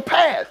of your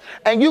past.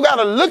 And you got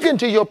to look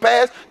into your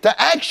past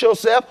to ask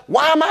yourself,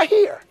 why am I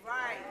here?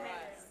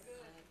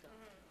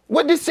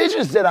 What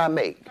decisions did I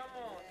make?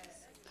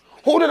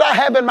 Who did I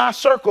have in my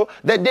circle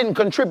that didn't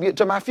contribute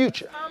to my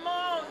future? Come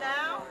on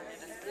now.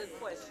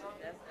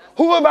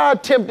 Who have I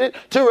attempted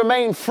to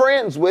remain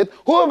friends with?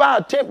 Who have I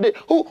attempted,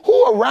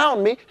 who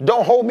around me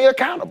don't hold me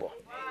accountable?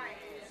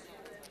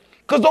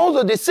 Because those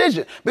are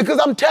decisions. Because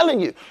I'm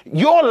telling you,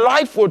 your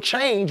life will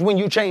change when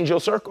you change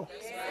your circle.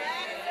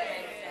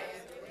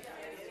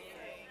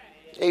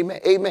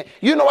 Amen. Amen.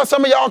 You know why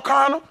some of y'all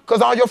carnal?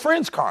 Because all your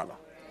friends carnal.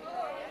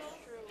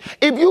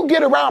 If you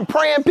get around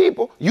praying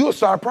people, you'll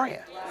start praying.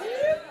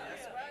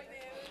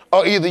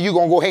 Or either you're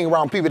going to go hang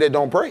around people that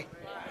don't pray.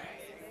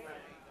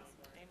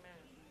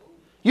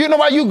 You know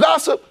why you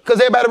gossip? Because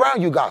everybody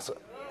around you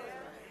gossip.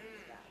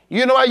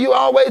 You know why you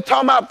always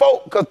talk about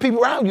folk? Because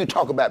people around you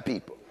talk about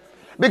people.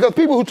 Because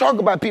people who talk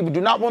about people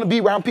do not want to be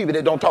around people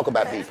that don't talk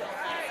about people.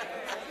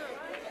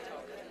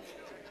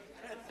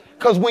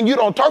 Because when you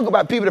don't talk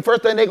about people, the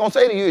first thing they're going to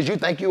say to you is you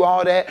think you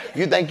all that,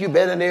 you think you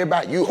better than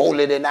everybody, you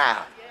holier than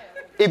thou.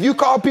 If you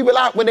call people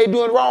out when they're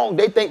doing wrong,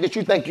 they think that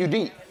you think you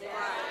deep.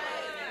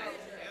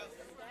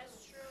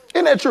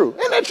 Isn't that true?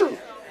 Isn't that true?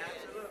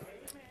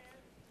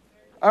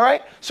 All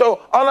right?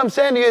 So all I'm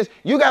saying is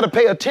you got to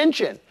pay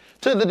attention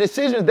to the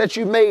decisions that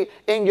you made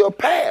in your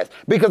past.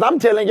 Because I'm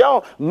telling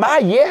y'all, my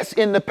yes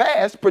in the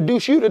past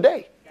produced you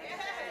today.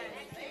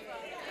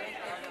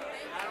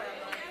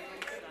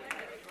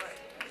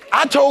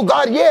 I told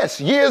God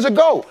yes years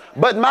ago,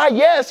 but my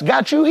yes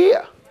got you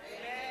here.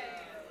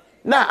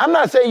 Now, I'm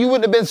not saying you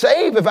wouldn't have been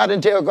saved if I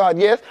didn't tell God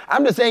yes.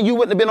 I'm just saying you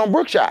wouldn't have been on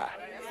Brookshire.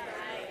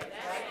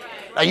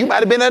 Now, you might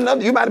have been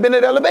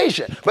at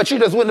Elevation, but you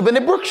just wouldn't have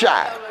been in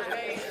Brookshire.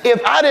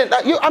 If I didn't,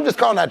 I'm just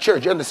calling out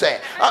church, you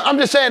understand? I'm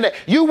just saying that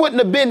you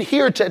wouldn't have been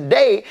here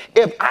today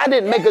if I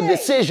didn't make a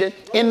decision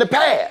in the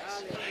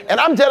past. And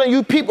I'm telling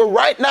you, people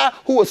right now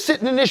who are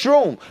sitting in this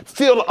room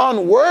feel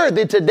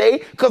unworthy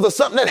today because of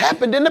something that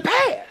happened in the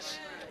past.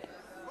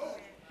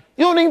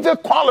 You don't even feel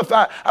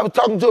qualified. I was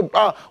talking to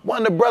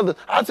one of the brothers.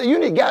 I said, you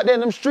need to get out there in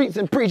them streets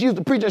and preach. He used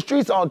to preach in the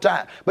streets all the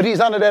time, but he's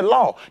under that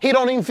law. He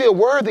don't even feel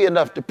worthy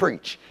enough to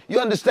preach. You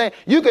understand?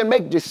 You can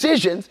make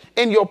decisions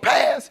in your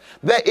past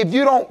that if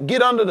you don't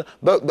get under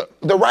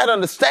the right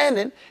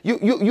understanding, you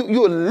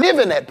live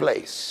in that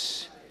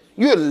place.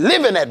 You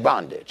live in that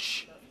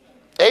bondage.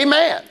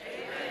 Amen.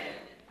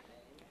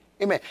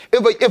 Amen.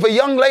 If a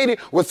young lady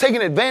was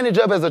taken advantage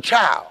of as a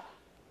child,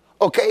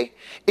 okay,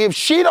 if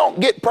she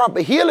don't get proper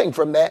healing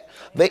from that,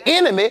 the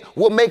enemy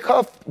will make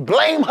her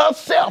blame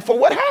herself for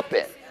what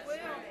happened.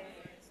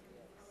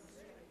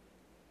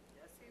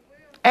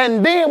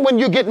 And then when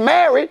you get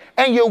married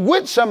and you're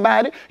with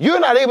somebody, you're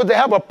not able to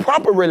have a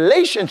proper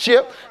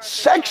relationship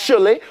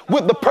sexually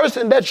with the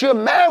person that you're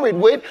married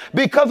with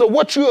because of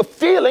what you're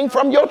feeling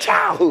from your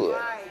childhood.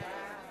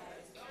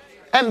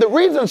 And the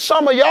reason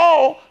some of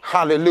y'all,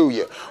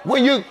 hallelujah,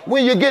 when you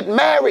get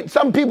married,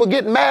 some people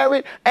get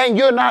married and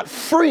you're not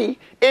free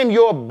in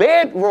your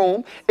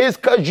bedroom is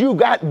because you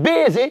got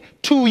busy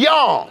too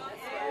young.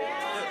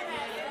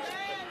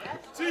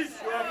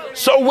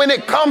 So when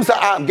it comes to,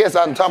 I guess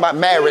I'm talking about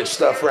marriage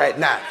stuff right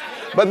now.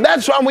 But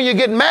that's why when you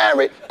get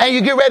married and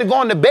you get ready to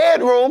go in the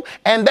bedroom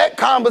and that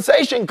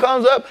conversation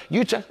comes up,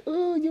 you turn,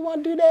 oh, you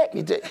want to do that?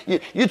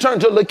 You turn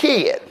to a little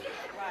kid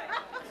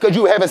because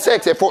you were having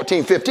sex at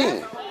 14,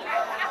 15.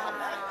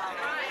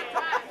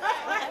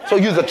 So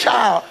you're a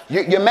child,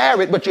 you're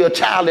married, but you're a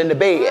child in the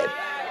bed.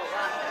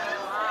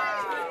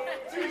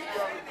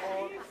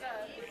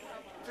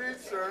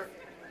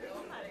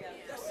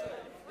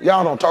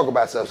 Y'all don't talk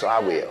about stuff, so I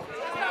will.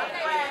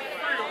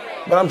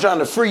 But I'm trying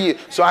to free you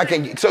so I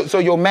can, so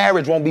your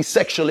marriage won't be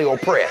sexually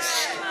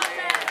oppressed.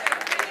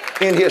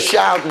 In here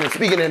shouting and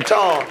speaking in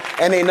tongues,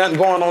 and ain't nothing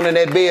going on in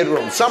that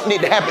bedroom. Something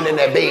need to happen in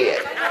that bed.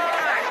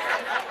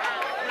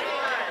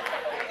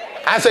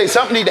 I say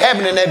something need to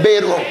happen in that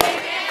bedroom.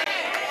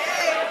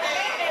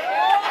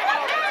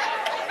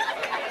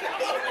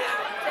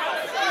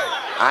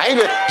 I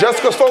ain't just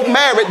because folk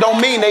married don't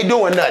mean they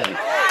doing nothing.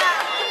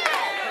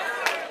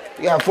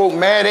 You got folk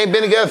married, ain't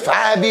been together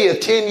 5 years,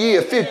 10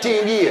 years,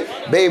 15 years.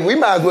 Baby, we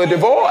might as well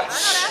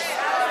divorce.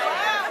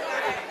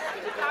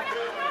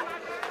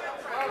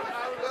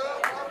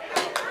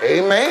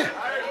 Amen.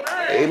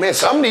 Amen.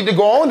 Something need to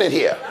go on in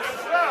here.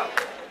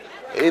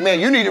 Amen.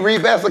 You need to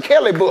read Pastor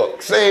Kelly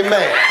book. Say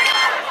amen.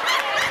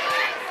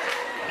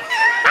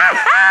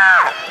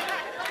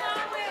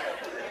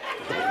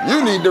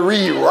 You need to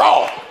read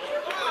Raw.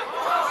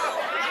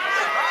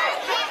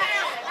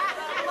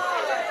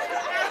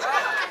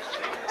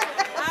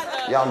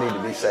 Y'all need to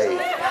be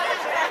saved.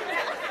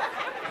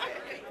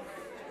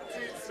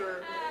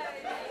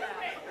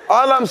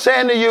 All I'm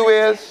saying to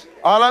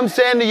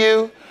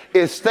you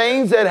is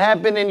things that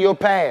happened in your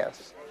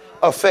past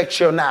affect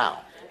your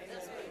now.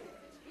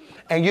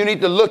 And you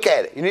need to look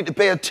at it. You need to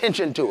pay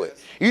attention to it.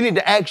 You need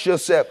to ask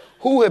yourself,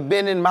 who have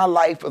been in my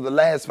life for the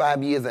last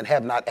 5 years and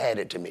have not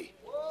added to me?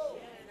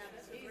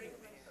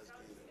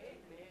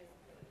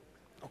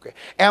 Okay.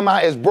 Am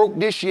I as broke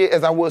this year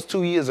as I was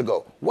 2 years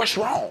ago? What's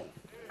wrong?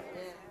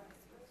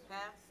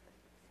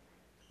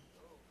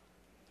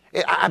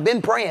 I've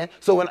been praying,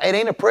 so it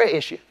ain't a prayer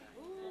issue.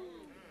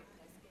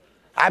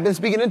 I've been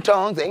speaking in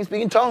tongues, ain't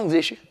speaking tongues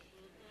issue.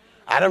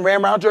 I done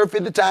ran around church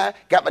 50 times,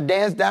 got my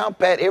dance down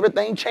pat,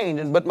 everything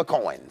changing but my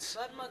coins.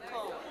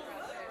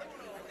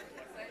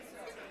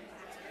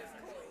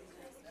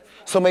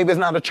 So maybe it's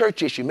not a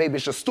church issue, maybe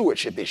it's a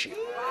stewardship issue.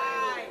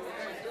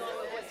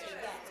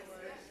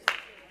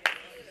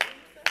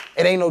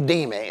 It ain't no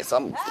demon, it's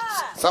something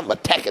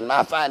attacking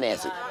my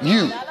finances.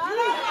 You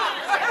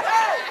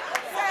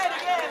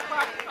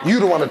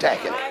the one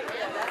attacking it.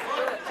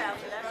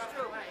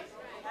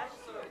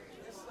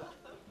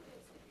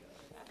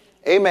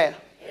 Amen.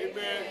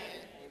 Amen.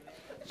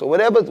 So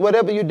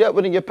whatever you dealt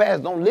with in your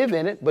past, don't live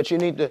in it, but you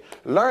need to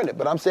learn it.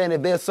 But I'm saying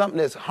if there's something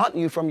that's hunting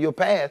you from your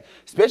past,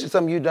 especially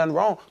something you've done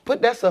wrong, put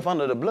that stuff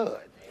under the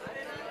blood.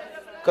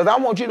 Because I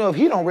want you to know if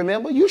he don't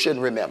remember, you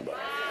shouldn't remember.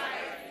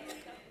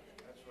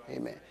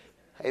 Amen.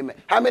 Amen.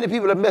 How many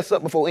people have messed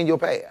up before in your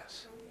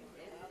past?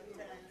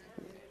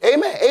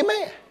 Amen.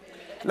 Amen.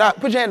 Now,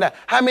 put your hand down.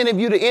 How many of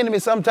you, the enemy,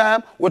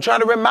 sometime will try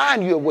to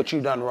remind you of what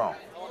you've done wrong?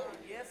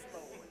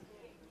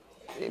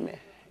 Amen.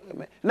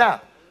 Amen.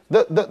 Now,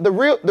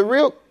 the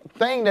real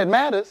thing that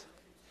matters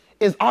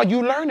is, are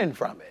you learning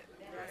from it?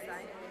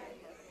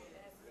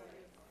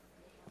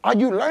 Are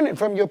you learning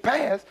from your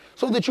past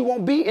so that you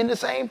won't be in the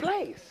same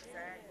place?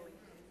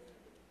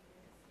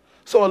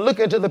 So a look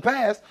into the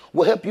past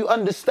will help you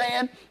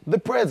understand the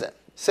present.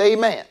 Say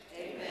amen.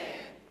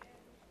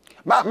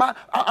 Amen.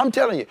 I'm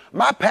telling you,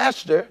 my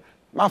pastor,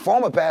 my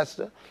former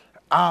pastor,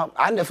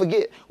 I never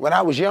forget, when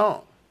I was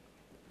young,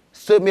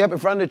 stood me up in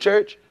front of the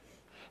church,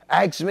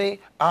 asked me,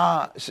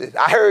 said,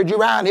 I heard you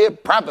around here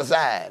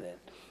prophesying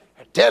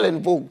and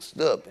telling folks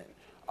stuff and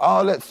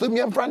all that. Stood me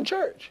up in front of the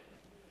church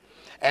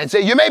and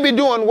said, you may be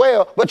doing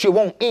well, but you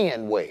won't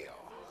end well.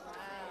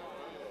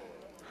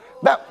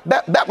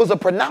 That was a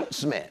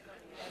pronouncement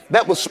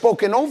that was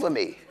spoken over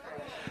me,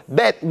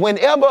 that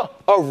whenever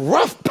a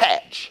rough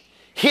patch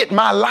hit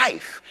my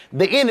life,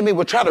 the enemy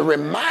would try to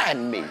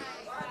remind me.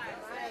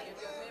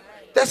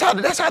 That's how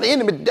the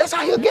enemy, that's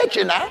how he'll get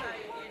you now.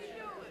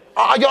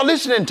 Are y'all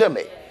listening to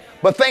me?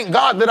 But thank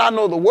God that I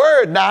know the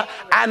word now.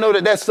 I know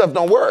that stuff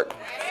don't work.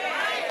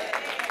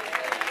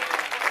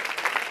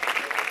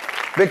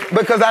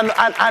 Because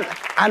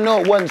I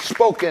know it wasn't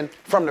spoken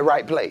from the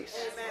right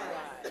place.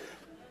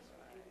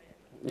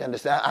 You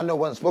understand? I know it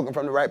wasn't spoken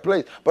from the right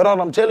place. But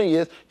all I'm telling you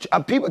is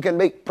people can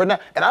make, and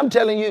I'm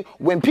telling you,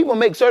 when people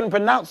make certain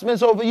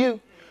pronouncements over you,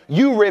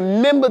 you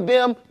remember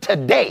them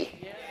today.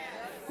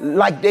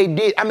 like they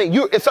did. I mean,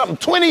 it's something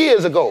 20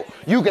 years ago.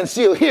 You can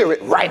still hear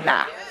it right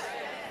now.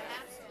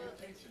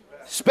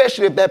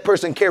 Especially if that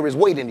person carries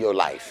weight in your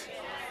life.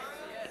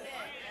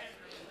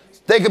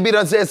 They could be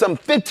done said something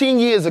 15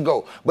 years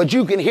ago, but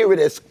you can hear it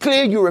as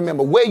clear. You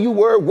remember where you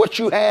were, what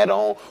you had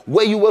on,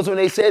 where you was when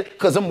they said,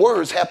 because them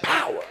words have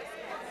power.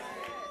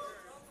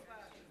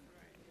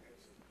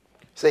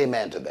 Say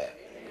amen to that.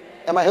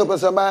 Am I helping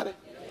somebody?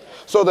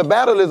 So the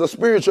battle is a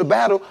spiritual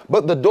battle,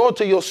 but the door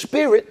to your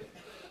spirit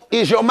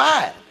is your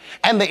mind.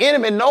 And the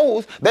enemy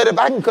knows that if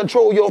I can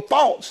control your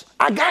thoughts,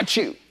 I got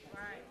you.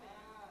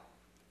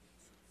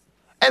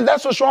 And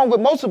that's what's wrong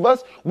with most of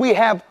us. We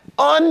have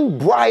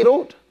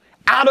unbridled,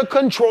 out of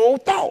control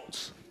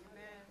thoughts.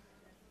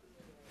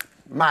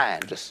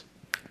 Mind just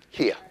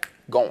here,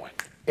 going,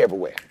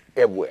 everywhere.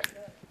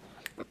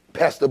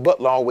 Pastor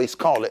Butler always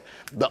called it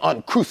the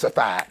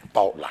uncrucified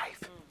thought life.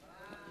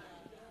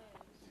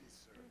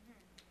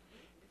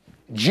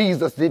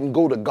 Jesus didn't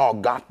go to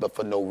Golgotha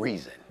for no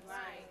reason.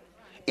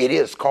 It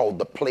is called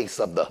the place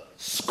of the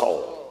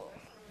skull.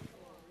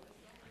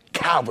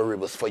 Calvary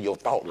was for your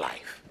thought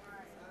life.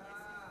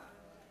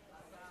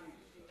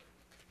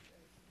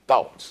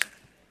 Thoughts.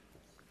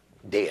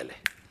 Daily.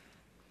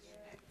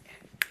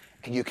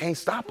 And you can't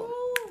stop them.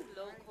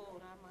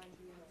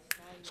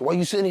 So while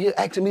you sitting here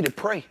asking me to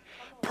pray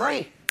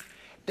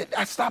that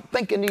I stop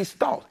thinking these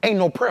thoughts. Ain't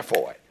no prayer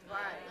for it.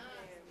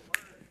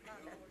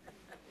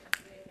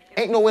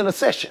 Ain't no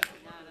intercession.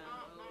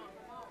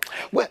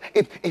 Well,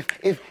 if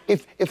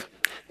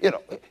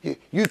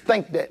you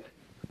think that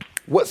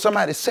what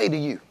somebody say to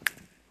you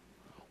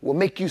will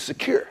make you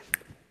secure,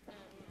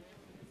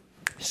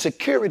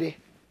 security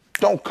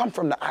don't come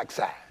from the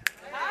outside.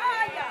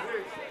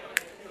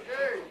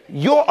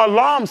 Your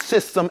alarm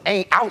system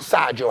ain't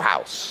outside your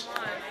house.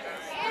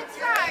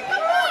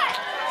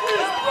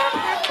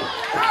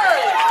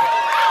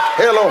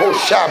 Hello,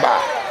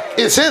 Shabbat.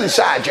 It's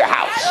inside your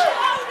house.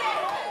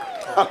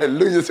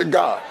 Hallelujah to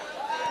God.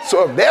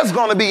 So if there's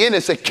going to be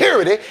any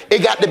security,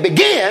 it got to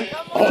begin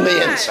on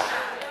the inside.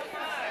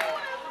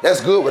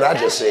 That's good what I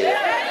just said.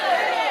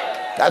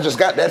 I just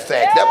got that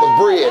fact. That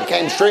was bread.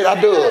 Came straight out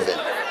the oven.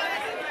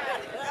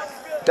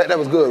 That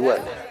was good,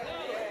 wasn't it?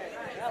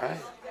 Right?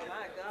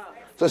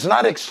 So it's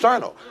not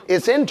external.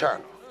 It's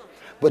internal.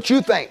 But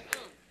you think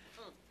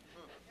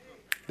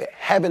that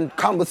having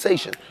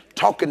conversation,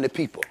 talking to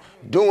people,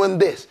 doing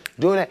this,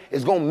 doing that,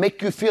 is going to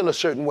make you feel a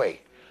certain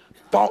way.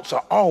 Thoughts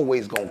are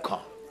always going to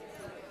come.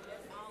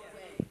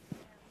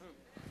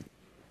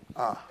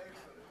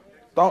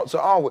 Thoughts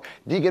are always.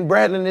 Deacon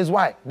Bradley and his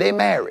wife, they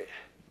married.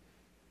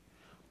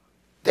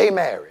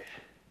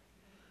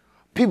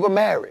 People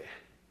married.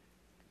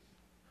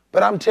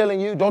 But I'm telling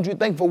you, don't you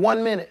think for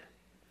 1 minute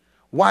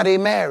why they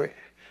married,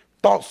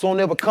 thoughts don't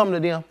ever come to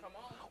them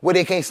where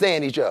they can't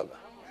stand each other.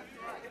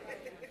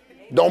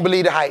 Don't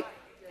believe the hype.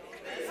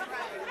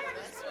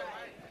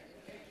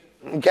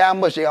 Okay, how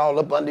much they all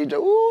up under each other.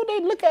 Ooh, they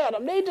look at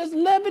them. They just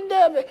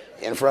lovey-dovey.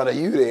 In front of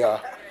you they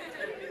are.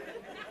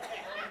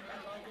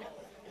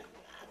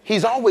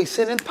 He's always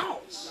sending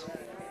thoughts.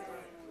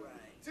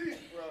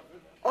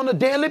 On a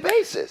daily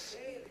basis.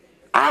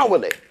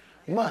 Hourly.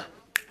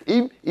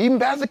 Even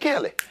Pastor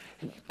Kelly.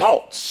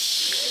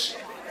 Thoughts.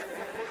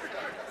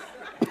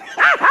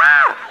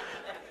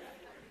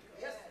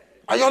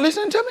 Are y'all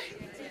listening to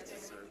me?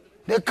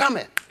 They're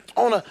coming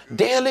on a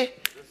daily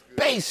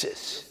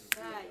basis.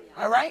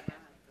 All right?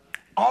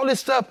 All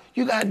this stuff,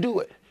 you got to do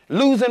it.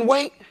 Losing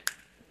weight,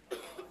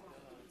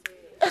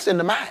 that's in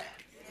the mind.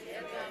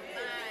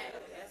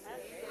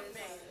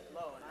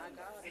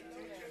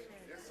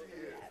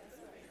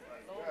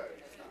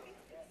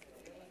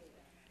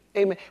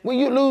 Amen. When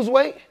you lose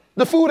weight,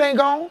 the food ain't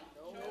gone.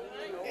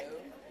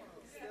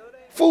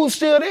 Food's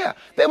still there.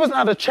 There was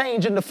not a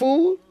change in the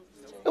food.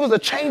 It was a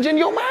change in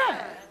your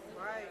mind.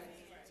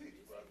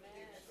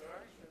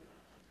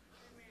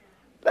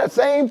 That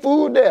same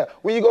food there,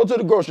 when you go to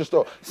the grocery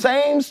store,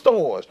 same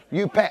stores,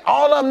 you pay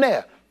all of them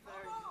there.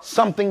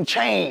 Something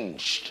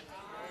changed.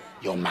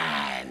 Your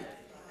mind.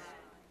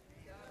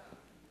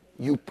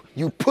 You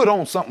put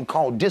on something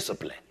called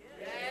discipline.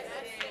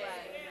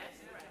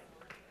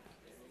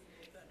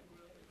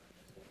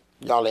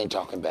 Y'all ain't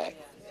talking back.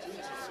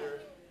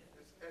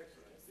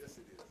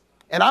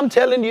 And I'm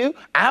telling you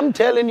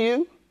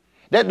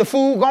that the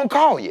food gonna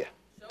call you.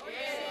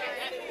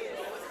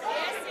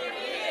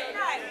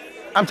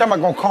 I'm talking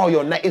about gonna call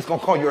your name. It's gonna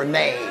call your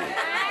name.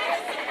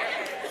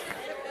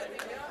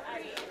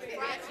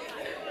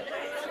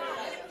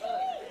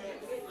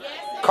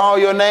 Call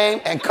your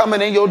name and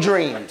coming in your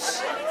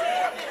dreams.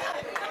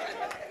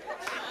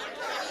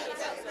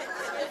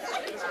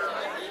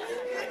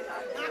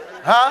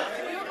 Huh?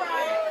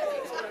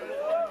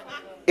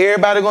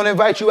 Everybody gonna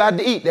invite you out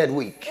to eat that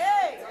week.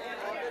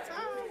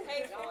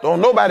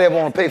 Don't nobody ever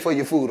want to pay for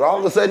your food. All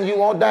of a sudden you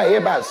won't die.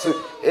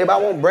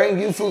 Everybody won't bring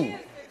you food.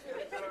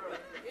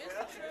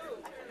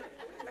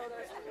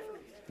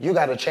 You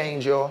got to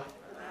change your,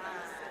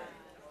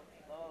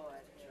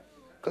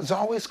 because it's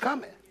always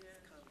coming.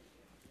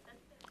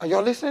 Are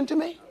y'all listening to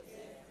me?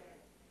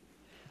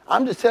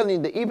 I'm just telling you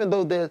that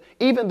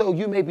even though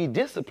you may be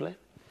disciplined,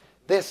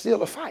 there's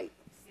still a fight.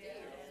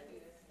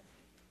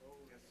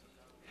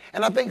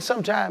 And I think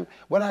sometimes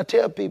when I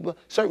tell people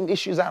certain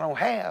issues I don't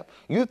have,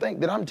 you think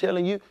that I'm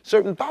telling you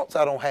certain thoughts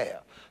I don't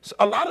have. So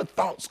a lot of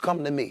thoughts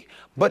come to me,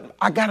 but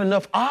I got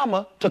enough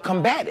armor to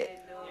combat it.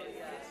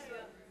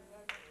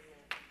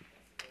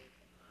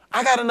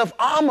 I got enough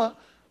armor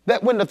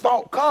that when the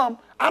thought comes,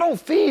 I don't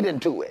feed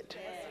into it.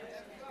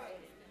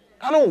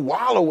 I don't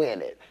wallow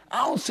in it.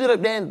 I don't sit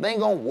up there and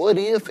think on what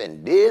if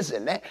and this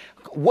and that.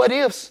 What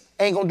ifs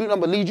ain't going to do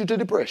nothing but lead you to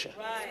depression.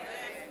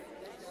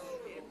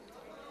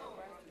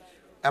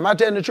 Am I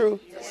telling the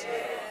truth? Yes.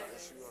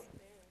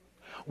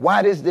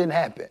 Why this didn't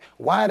happen?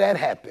 Why that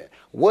happened?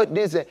 What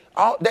this and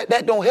all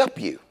that don't help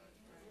you.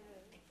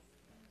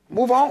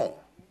 Move on.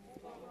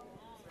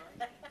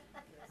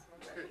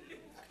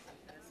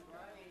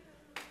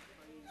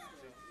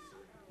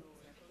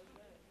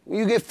 When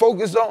you get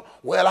focused on,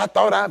 well, I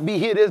thought I'd be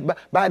here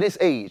by this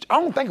age.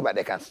 I don't think about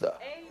that kind of stuff.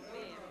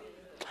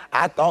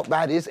 I thought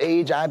by this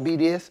age I'd be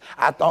this.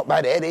 I thought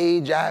by that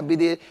age I'd be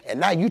this. And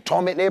now you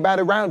tormenting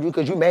everybody around you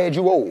because you mad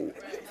you old.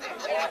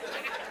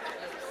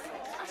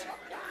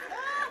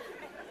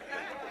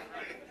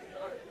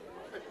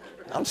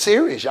 I'm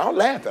serious. Y'all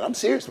laughing. I'm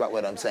serious about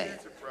what I'm saying.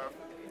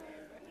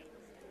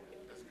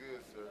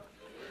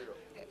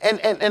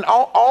 And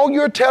all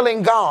you're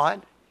telling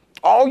God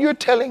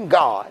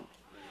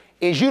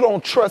is you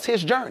don't trust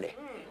his journey.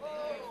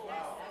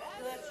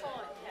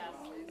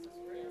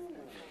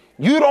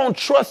 You don't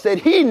trust that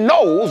he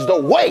knows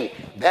the way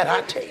that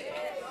I take.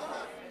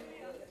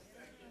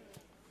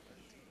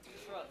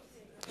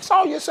 That's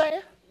all you're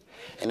saying.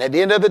 And at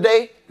the end of the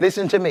day,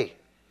 listen to me.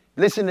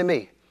 Listen to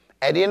me.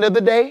 At the end of the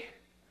day,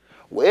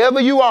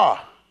 wherever you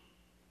are,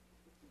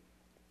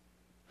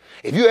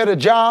 if you're at a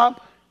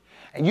job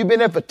and you've been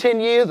there for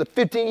 10 years or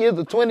 15 years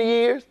or 20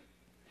 years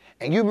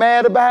and you're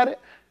mad about it,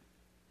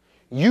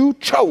 you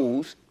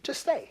chose to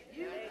stay.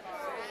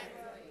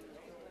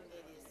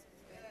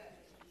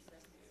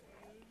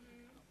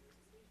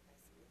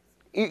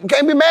 You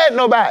can't be mad at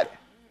nobody.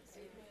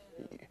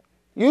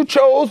 You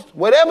chose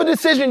whatever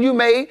decision you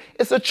made,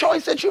 it's a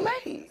choice that you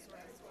made.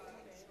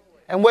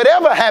 And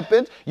whatever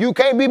happens, you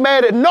can't be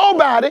mad at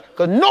nobody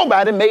because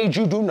nobody made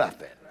you do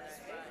nothing.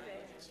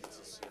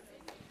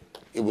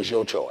 It was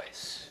your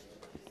choice.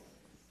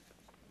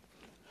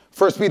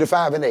 1 Peter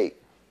 5:8.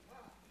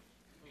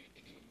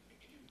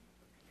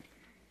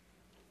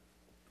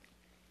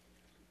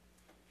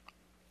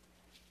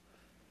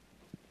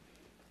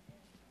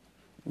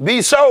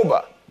 Be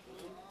sober.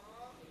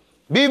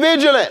 Be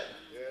vigilant.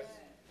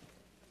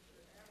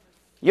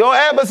 Your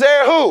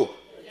adversary who?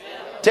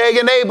 Tell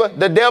your neighbor,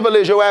 the devil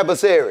is your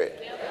adversary.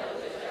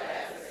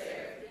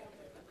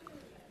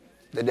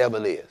 The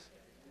devil is.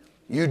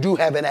 You do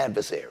have an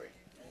adversary.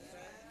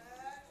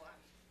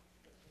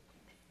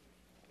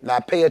 Now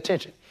pay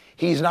attention.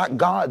 He's not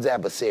God's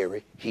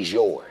adversary. He's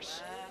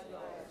yours.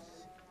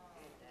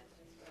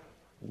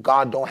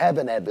 God don't have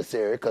an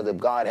adversary because if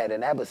God had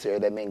an adversary,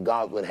 that means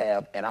God would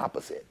have an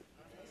opposite.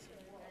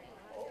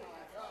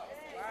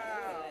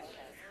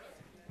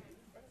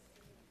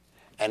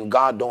 And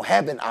God don't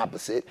have an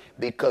opposite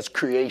because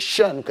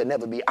creation could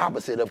never be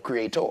opposite of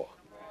creator.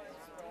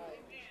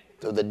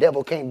 So the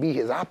devil can't be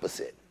his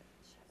opposite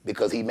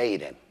because he made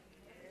him.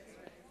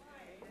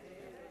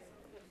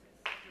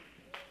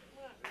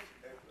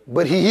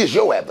 But he is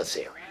your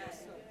adversary.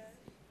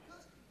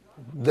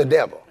 The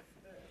devil.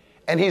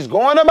 And he's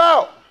going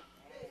about,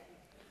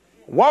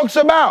 walks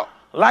about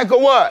like a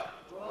what?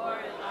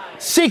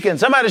 Seeking.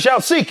 Somebody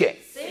shout seeking.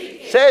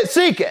 Say it,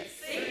 seeking.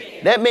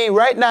 That means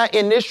right now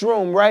in this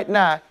room, right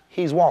now,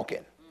 he's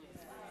walking.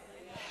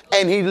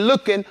 And he's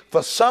looking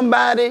for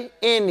somebody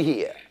in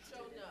here.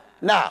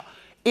 Now,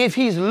 if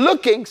he's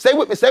looking, stay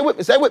with me, stay with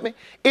me, stay with me.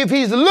 If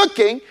he's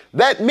looking,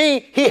 that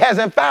means he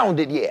hasn't found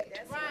it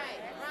yet.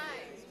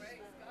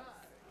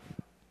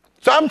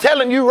 So I'm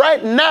telling you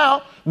right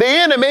now, the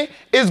enemy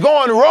is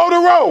going row to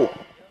row,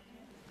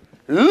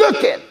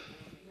 looking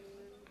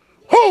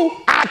who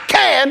I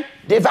can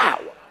devour.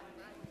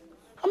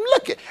 I'm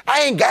looking.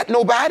 I ain't got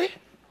nobody.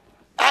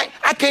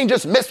 I can't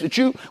just mess with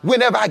you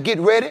whenever I get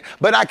ready,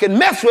 but I can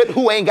mess with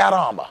who ain't got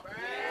armor.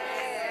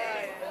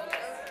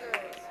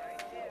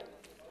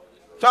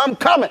 So I'm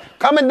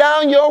coming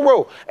down your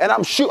road, and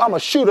I'm going to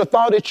shoot a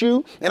thought at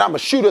you, and I'm going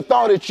to shoot a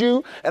thought at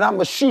you, and I'm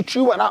going to shoot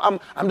you, and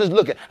I'm just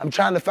looking. I'm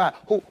trying to find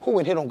who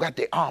in here don't got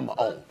their armor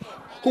on.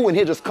 Who in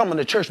here just coming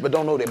to church but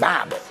don't know their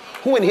Bible.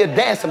 Who in here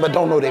dancing but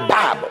don't know their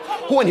Bible.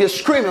 Who in here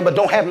screaming but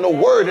don't have no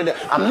word in it.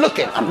 I'm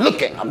looking.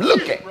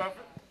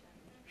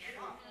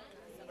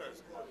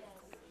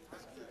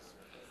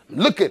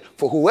 Looking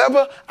for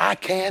whoever I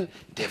can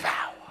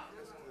devour.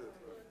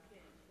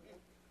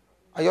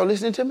 Are y'all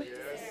listening to me?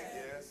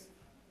 Yes.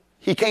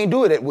 He can't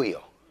do it at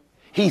will.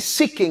 He's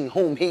seeking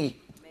whom he.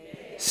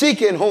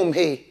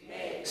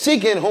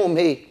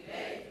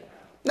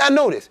 Now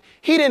notice,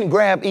 he didn't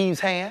grab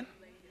Eve's hand.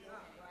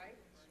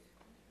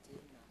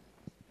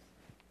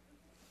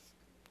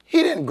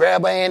 He didn't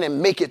grab her hand and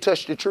make it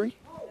touch the tree.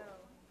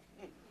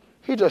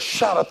 He just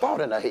shot a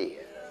thought in her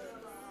head.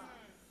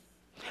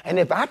 And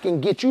if I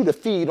can get you to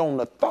feed on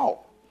the thought,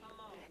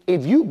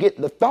 if you get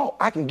the thought,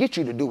 I can get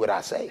you to do what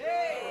I say.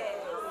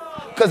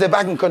 Because if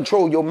I can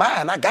control your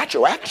mind, I got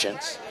your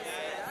actions.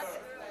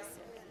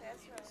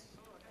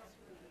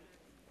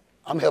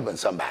 I'm helping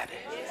somebody.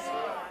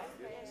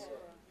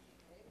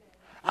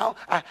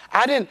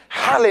 I didn't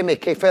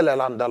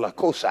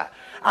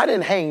I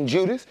didn't hang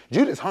Judas.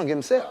 Judas hung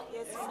himself.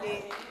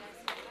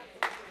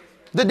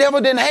 The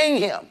devil didn't hang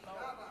him.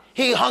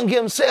 He hung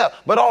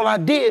himself. But all I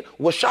did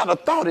was shot a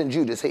thought in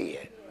Judas'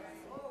 head.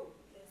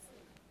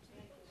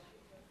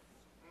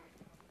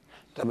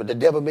 But the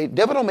devil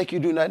don't make you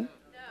do nothing.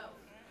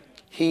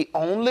 He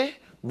only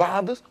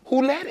bothers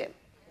who let him.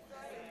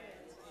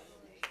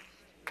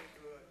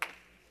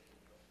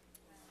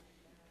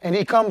 And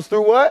he comes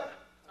through what?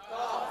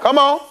 Come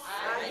on.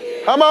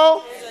 Come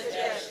on.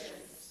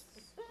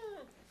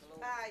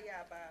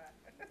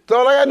 That's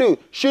all I got to do.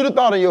 Shoot a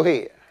thought in your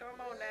head. Come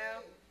on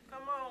now.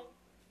 Come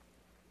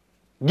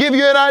on. Give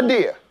you an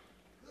idea.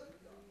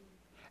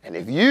 And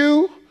if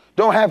you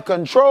don't have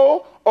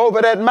control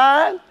over that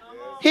mind,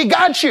 he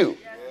got you.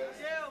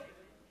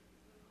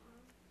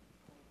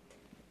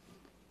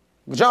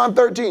 John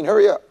 13,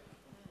 hurry up.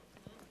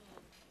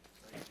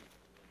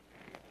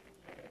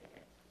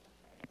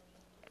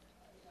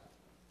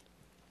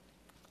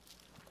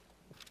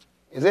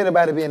 Is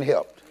anybody being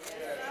helped?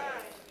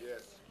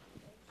 Yes.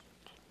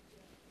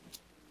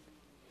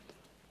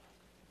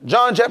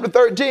 John chapter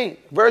 13,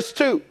 verse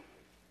 2.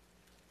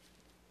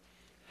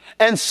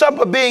 And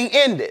supper being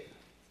ended,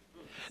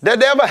 the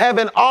devil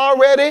having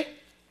already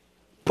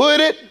put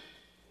it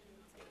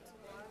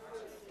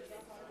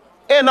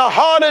in the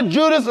heart of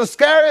Judas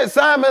Iscariot,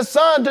 Simon's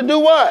son, to do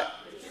what?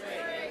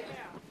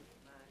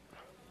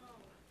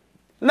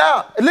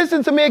 Now,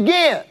 listen to me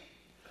again.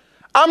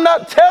 I'm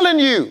not telling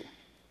you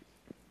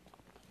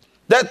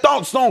that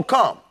thoughts don't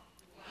come.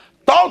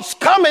 Thoughts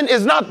coming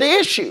is not the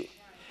issue.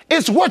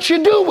 It's what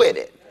you do with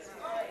it.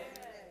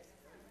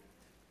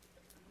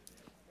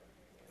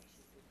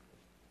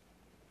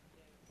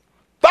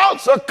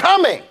 Thoughts are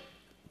coming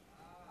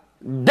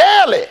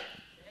daily,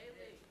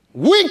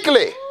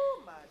 weekly,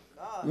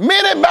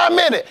 minute by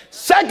minute,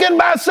 second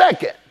by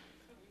second.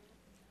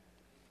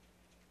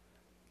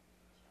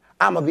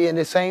 I'm going to be in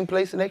the same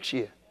place next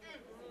year.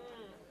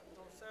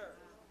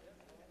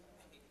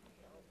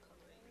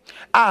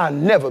 I'll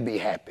never be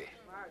happy.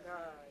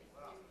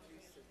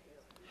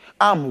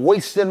 I'm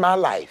wasting my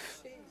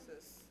life.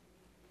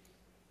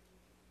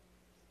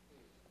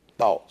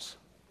 Thoughts.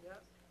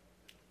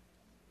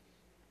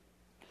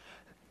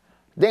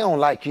 They don't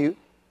like you.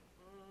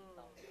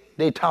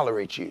 They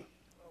tolerate you.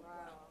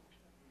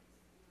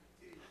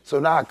 So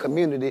now a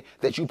community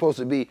that you're supposed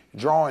to be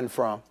drawing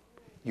from,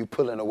 you're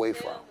pulling away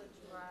from.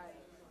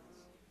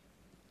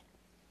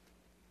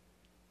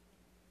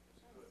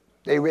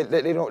 They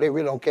really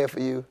don't care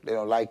for you. They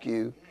don't like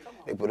you.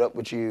 They put up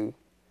with you.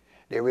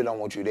 They really don't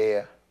want you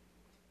there.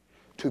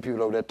 Two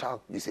people over there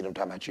talk. You see them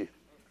talking about you.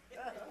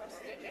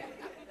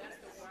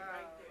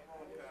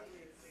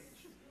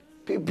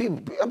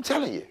 People, I'm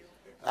telling you,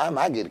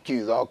 I get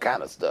accused of all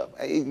kind of stuff.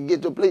 You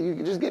get to a place, you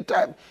can just get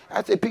tired.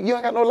 I say, you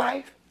ain't got no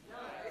life.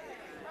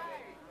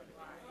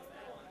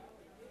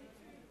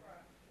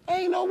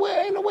 Ain't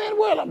nowhere in the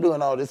world I'm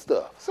doing all this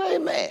stuff. Say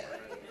amen.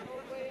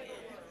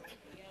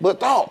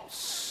 But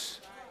thoughts,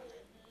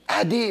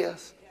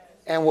 ideas,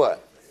 and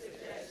what?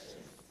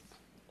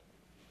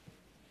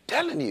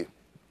 Telling you.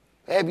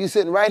 Have you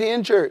sitting right here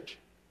in church,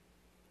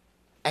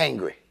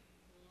 angry.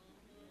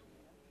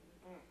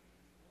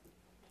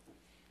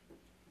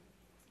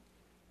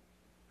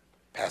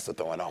 Pastor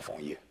throwing off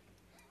on you.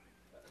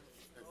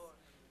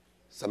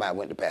 Somebody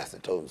went to pastor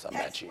and told him something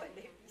about you.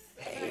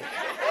 Hey.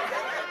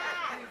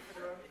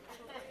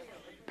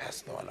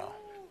 Pastor throwing off.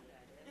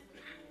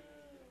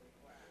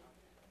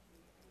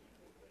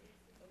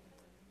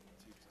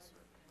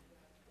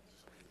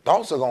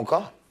 Thoughts are going to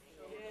come.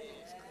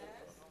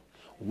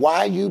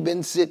 Why you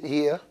been sitting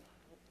here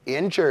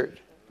in church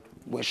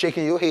when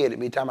shaking your head at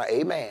me talking about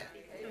amen?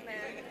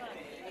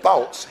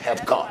 Thoughts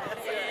have come.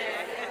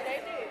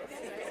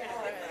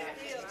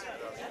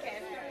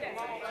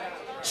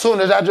 Soon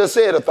as I just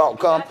said a thought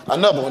come,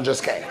 another one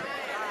just came.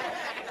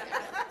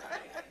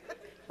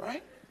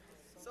 Right?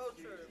 So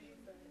true.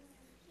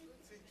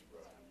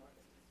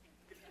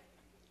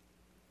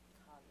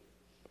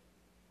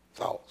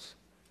 Thoughts.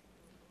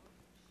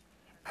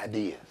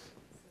 Ideas.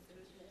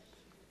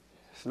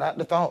 It's not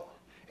the thought.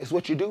 It's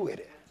what you do with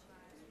it.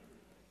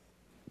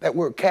 That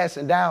word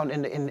casting down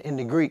in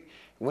the Greek,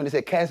 when it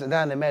said casting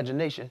down the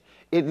imagination,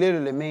 it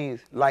literally means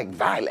like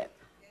violent.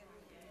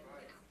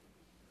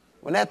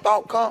 When that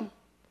thought comes,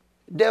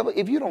 devil,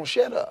 if you don't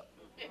shut up,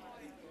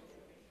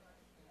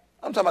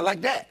 I'm talking about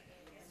like that.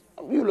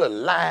 You little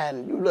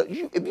lying,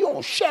 if you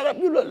don't shut up,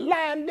 you little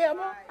lying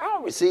devil. I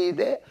don't receive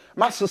that.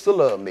 My sister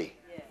loved me.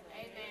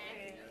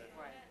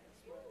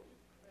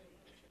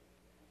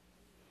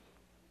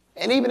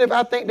 And even if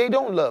I think they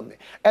don't love me,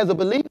 as a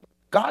believer,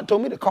 God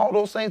told me to call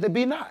those things that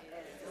be not.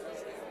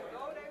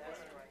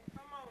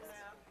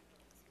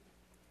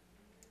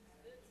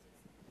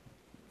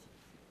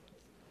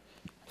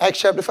 Acts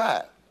chapter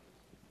 5.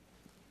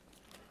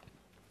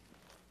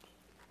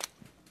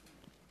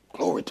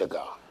 Glory to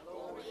God.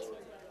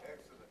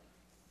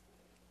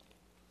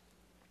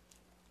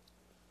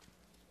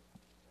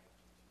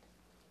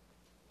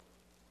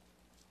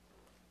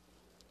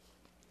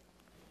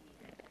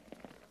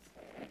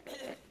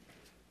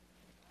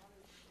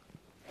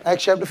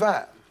 Acts chapter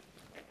 5.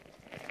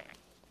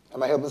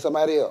 Am I helping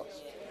somebody else?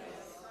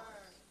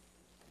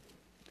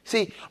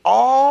 See,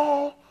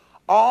 all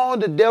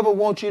the devil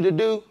wants you to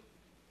do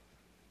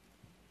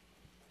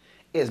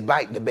is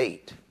bite the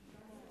bait.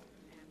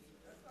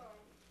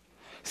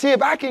 See,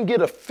 if I can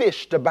get a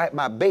fish to bite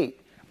my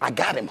bait, I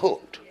got him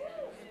hooked.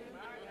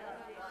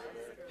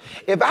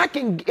 If I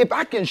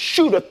can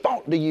shoot a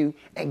thought to you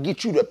and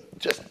get you to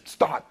just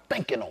start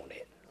thinking on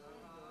it.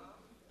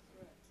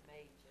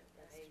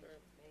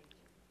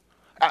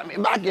 I mean,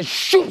 if I can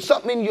shoot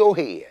something in your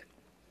head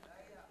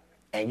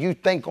and you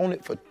think on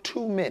it for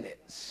 2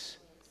 minutes,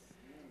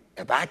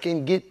 if I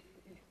can get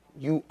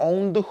you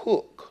on the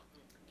hook,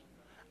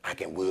 I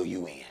can wheel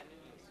you in.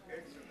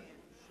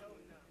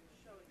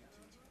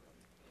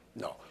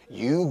 No,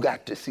 you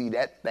got to see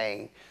that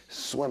thing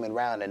swimming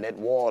around in that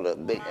water.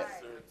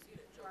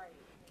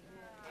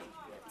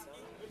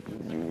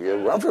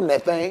 You run from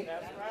that thing.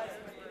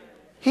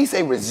 He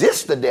say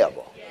resist the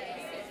devil.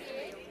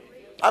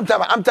 I'm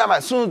talking about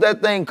as soon as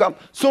that thing comes,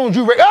 as soon as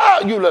you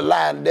you little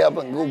lying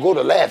devil, and go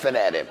to laughing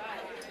at him.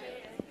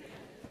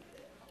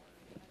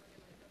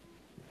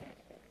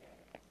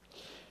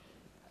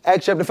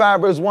 Acts chapter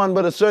 5, verse 1,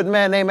 but a certain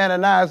man named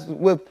Ananias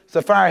with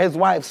Sapphira, his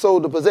wife,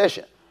 sold the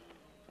possession.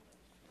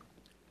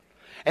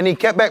 And he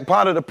kept back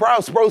part of the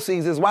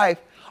proceeds, his wife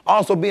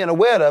also being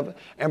aware of it,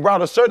 and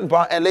brought a certain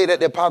part and laid at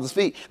the apostles'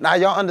 feet. Now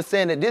y'all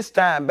understand that this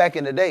time back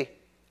in the day,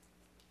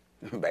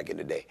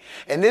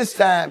 and this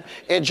time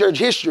in church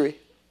history,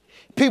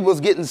 people was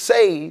getting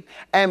saved,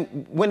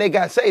 and when they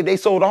got saved, they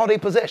sold all their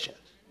possessions.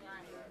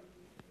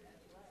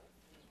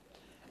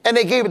 And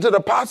they gave it to the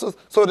apostles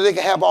so that they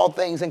could have all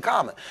things in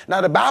common.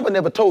 Now, the Bible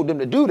never told them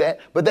to do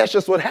that, but that's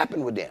just what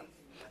happened with them.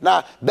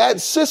 Now,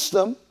 that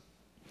system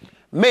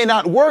may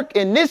not work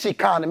in this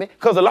economy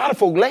because a lot of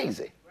folk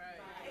lazy.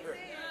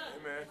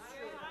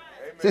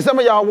 See, some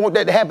of y'all want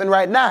that to happen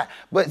right now,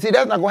 but see,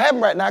 that's not going to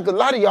happen right now because a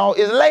lot of y'all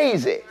is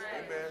lazy.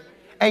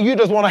 And you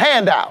just want a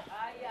handout.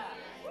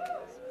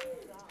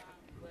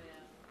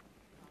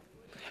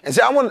 And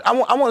see, I want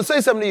to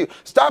say something to you.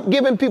 Stop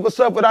giving people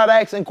stuff without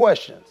asking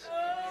questions.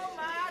 Oh,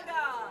 my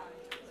God.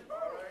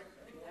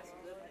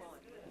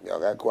 Y'all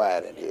got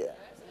quiet in here.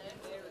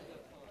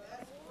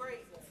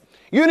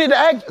 You need to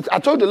ask. I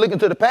told you to look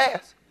into the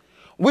past.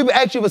 We would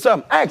ask you for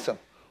something. Ask them,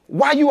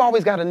 why you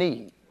always got a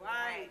need?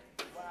 Right.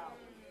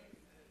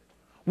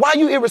 Why are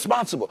you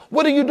irresponsible?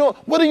 What are you doing?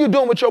 What are you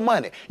doing with your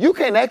money? You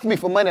can't ask me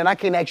for money and I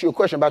can't ask you a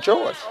question about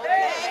yours.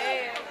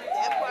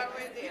 That part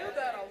right there. You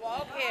gotta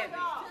walk heavy.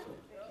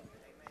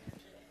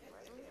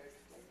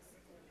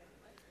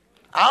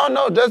 I don't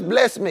know, just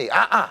bless me. No.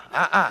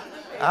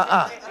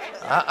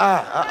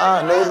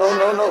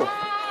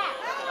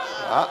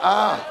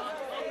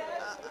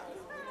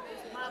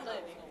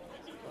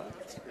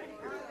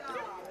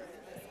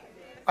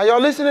 Are y'all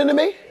listening to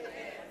me?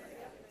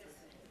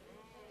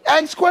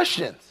 Ask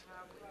questions.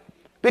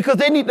 Because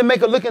they need to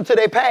make a look into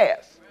their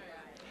past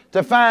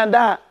to find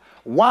out,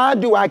 why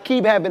do I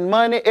keep having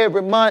money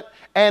every month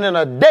and in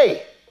a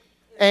day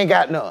ain't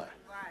got none?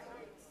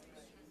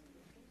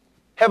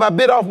 Have I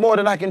bit off more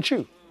than I can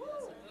chew?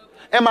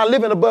 Am I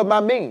living above my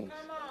means?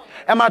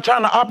 Am I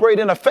trying to operate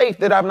in a faith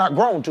that I've not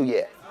grown to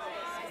yet?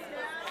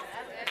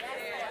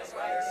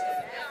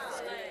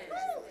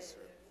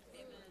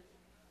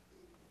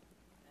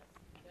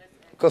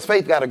 Because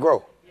faith got to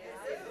grow.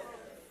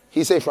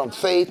 He said from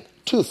faith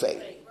to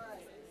faith.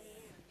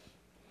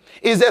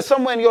 Is there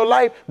somewhere in your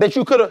life that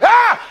you could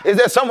have, is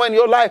there somewhere in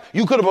your life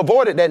you could have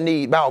avoided that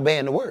need by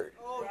obeying the word?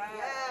 Oh,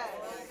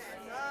 yes.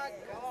 My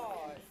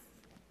God.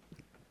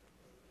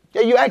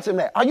 Yeah, you ask him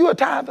that. Are you a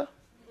tither?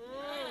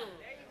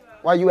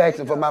 Why are you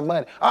asking for my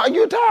money? Are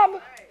you a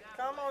tither?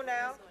 Come on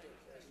now.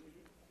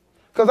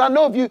 Because I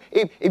know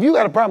if you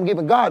got a problem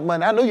giving God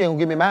money, I know you ain't going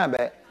to give me mine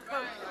back.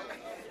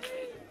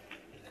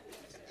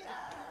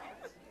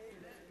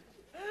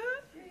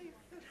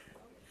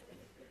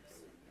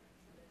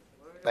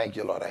 Thank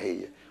you, Lord. I hear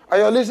you. Are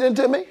y'all listening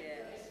to me?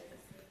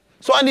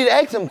 So I need to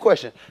ask them a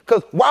question.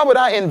 Because why would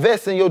I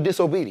invest in your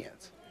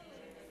disobedience?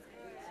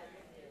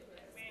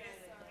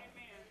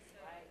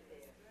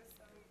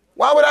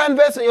 Why would I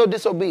invest in your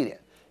disobedience?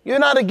 You're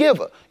not a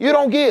giver. You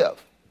don't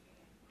give.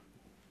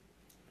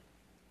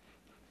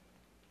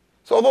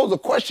 So those are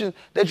questions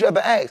that you have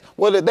to ask.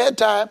 Well, at that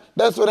time,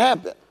 that's what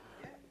happened.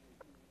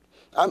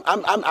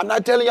 I'm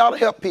not telling y'all to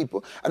help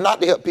people. I'm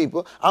not to help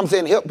people. I'm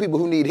saying help people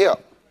who need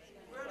help.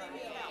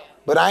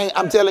 But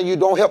I'm telling you,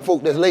 don't help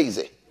folk that's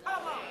lazy.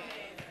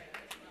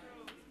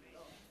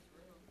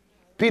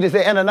 Peter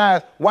said,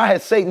 Ananias, why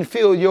has Satan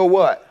filled your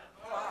what?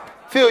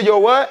 Filled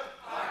your what?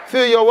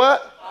 Fill your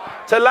what?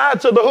 To lie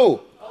to the who?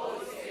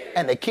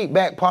 And to keep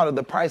back part of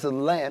the price of the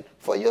land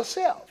for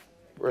yourself.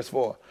 Verse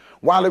 4.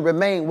 While it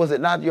remained, was it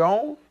not your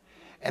own?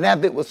 And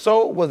after it was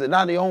sold, was it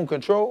not your own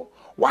control?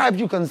 Why have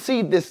you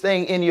conceived this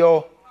thing in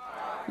your...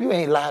 You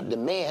ain't lied to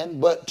man,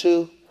 but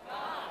to...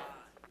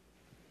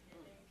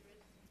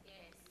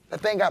 That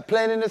thing got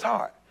planted in his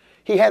heart.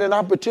 He had an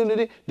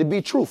opportunity to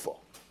be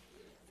truthful.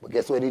 But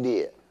guess what he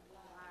did?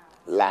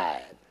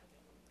 Lied.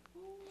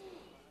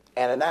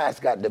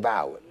 Ananias got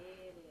devoured.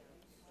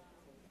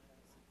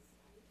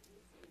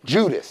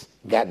 Judas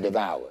got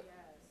devoured.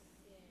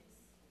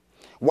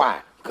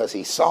 Why? Because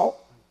he saw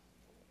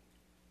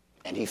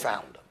and he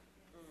found them.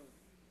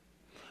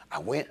 I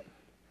went.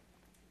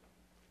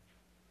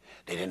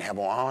 They didn't have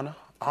on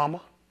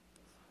armor.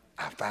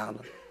 I found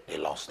them. They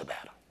lost the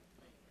battle.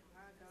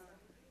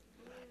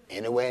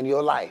 Anywhere in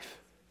your life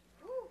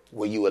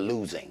where you are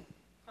losing,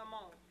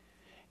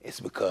 it's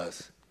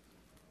because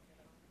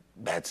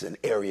that's an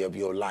area of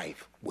your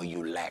life where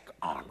you lack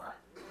armor.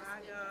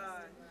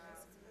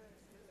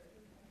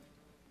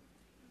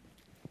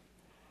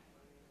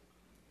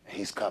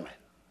 He's coming.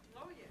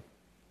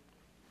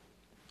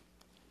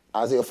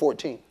 Isaiah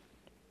 14.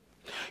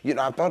 You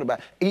know, I thought about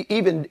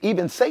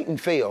even Satan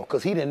failed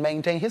because he didn't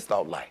maintain his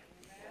thought life.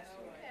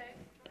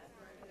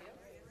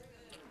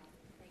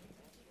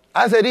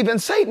 I said even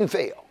Satan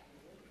failed.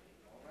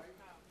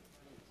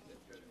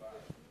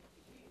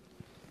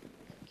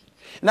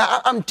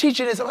 Now, I'm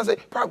teaching this. I say,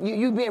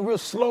 you being real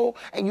slow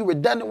and you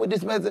redundant with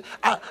this message.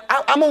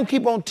 I'm going to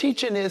keep on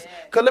teaching this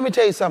because let me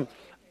tell you something.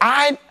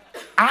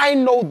 I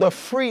know the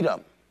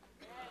freedom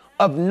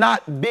of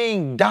not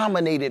being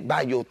dominated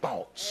by your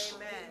thoughts.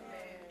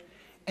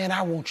 And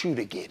I want you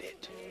to get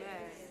it.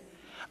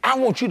 I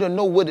want you to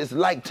know what it's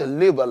like to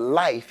live a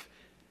life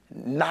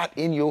not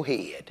in your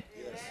head.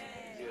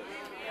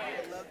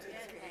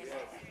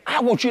 I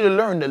want you to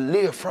learn to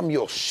live from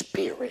your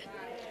spirit.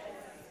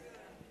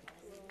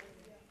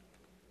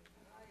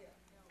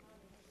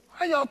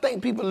 How y'all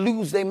think people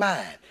lose their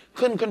mind?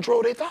 Couldn't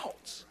control their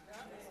thoughts.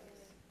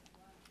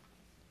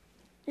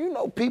 You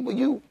know, people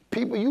you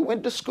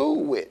went to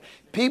school with,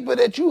 people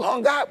that you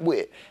hung out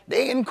with,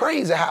 they in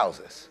crazy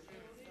houses.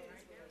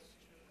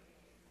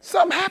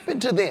 Something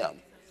happened to them.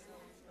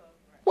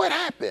 What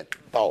happened?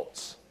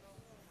 Thoughts,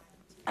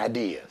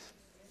 ideas.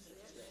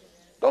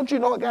 Don't you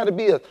know it got to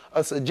be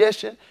a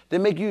suggestion to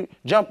make you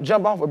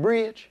jump off a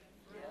bridge?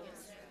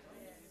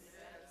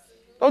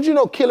 Don't you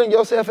know killing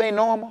yourself ain't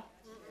normal?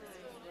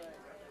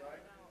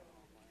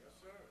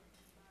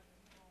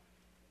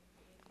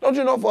 Don't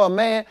you know for a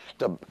man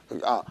to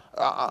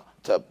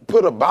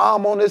put a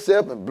bomb on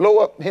himself and blow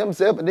up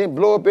himself and then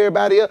blow up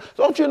everybody else?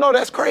 Don't you know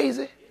that's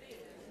crazy?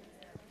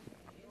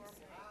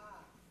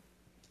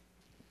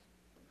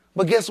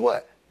 But guess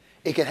what?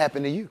 It can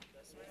happen to you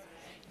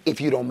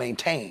if you don't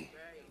maintain.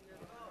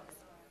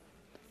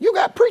 You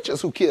got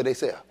preachers who kill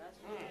themselves.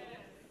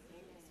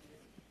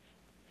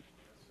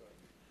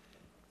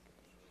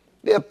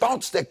 There are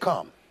thoughts that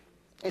come.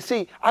 And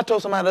see, I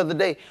told somebody the other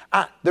day,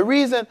 the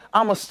reason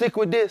I'm going to stick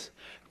with this,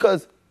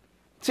 because,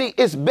 see,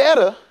 it's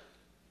better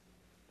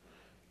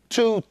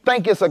to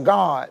think it's a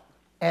God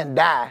and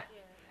die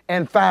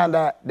and find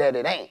out that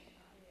it ain't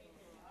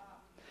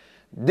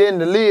than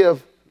to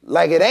live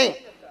like it ain't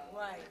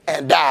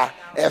and die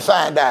and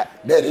find out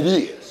that it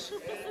is.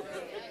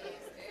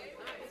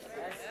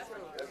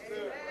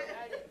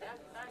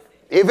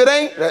 If it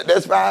ain't,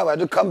 that's fine. I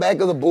just come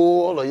back as a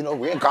bull or,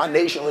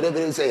 reincarnation, whatever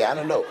they say. I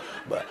don't know.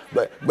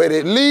 But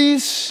at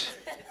least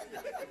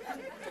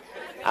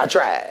I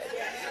tried.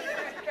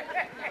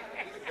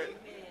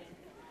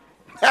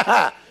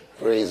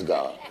 Praise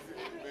God.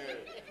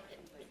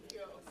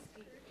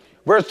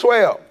 Verse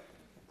 12.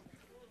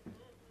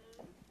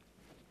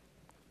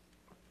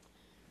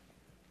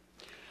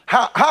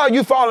 How are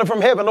you falling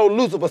from heaven, O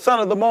Lucifer, son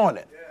of the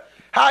morning?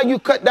 How are you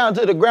cut down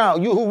to the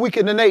ground, you who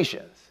weaken the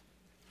nations?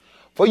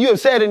 For you have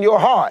said in your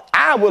heart,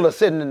 I will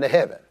ascend into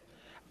heaven.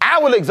 I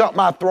will exalt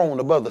my throne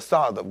above the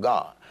stars of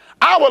God.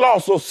 I will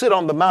also sit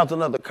on the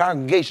mountain of the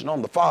congregation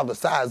on the farther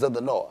sides of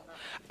the north.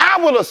 I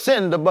will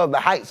ascend above the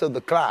heights of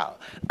the cloud.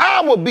 I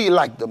will be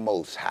like the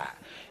Most High.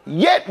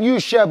 Yet you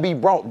shall be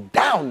brought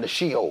down to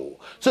Sheol,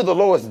 to the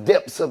lowest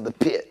depths of the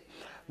pit.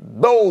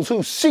 Those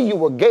who see you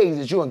will gaze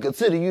at you and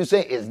consider you,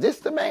 saying, is this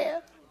the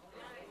man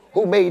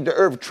who made the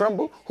earth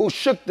tremble, who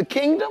shook the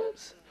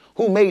kingdoms,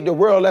 who made the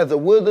world as a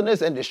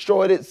wilderness and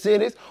destroyed its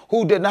cities,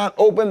 who did not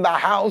open the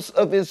house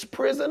of his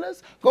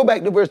prisoners? Go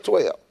back to verse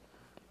 12.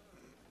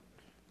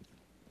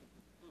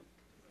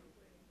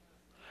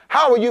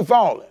 How are you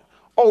falling,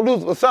 O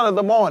Lucifer, son of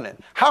the morning?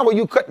 How are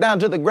you cut down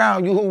to the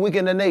ground, you who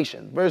weaken the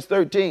nation? Verse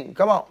 13,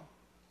 come on.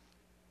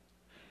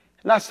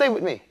 Now stay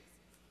with me.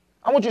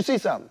 I want you to see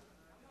something.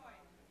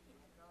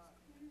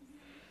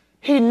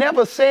 He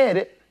never said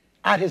it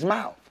out his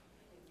mouth.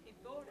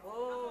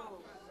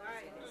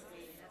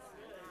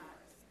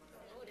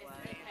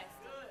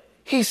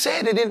 He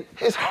said it in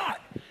his heart.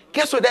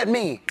 Guess what that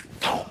means?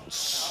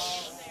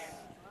 Thoughts.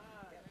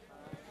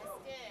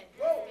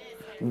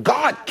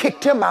 God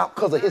kicked him out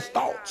because of his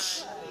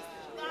thoughts.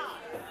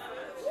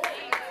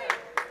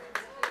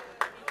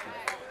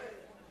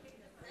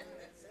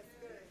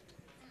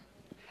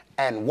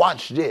 And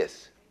watch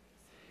this.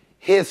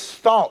 His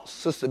thoughts,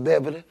 Sister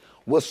Beverly,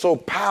 was so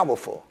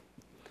powerful,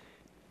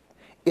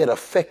 it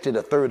affected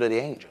a third of the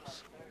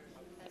angels.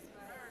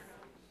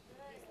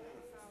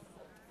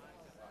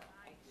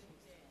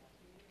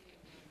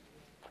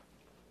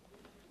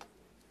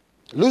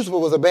 Lucifer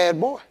was a bad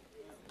boy.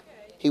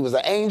 He was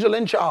an angel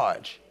in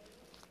charge.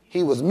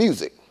 He was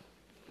music.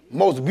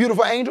 Most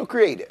beautiful angel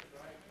created.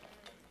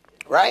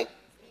 Right?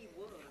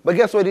 But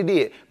guess what he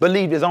did?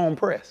 Believed his own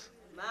press.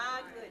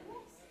 My goodness.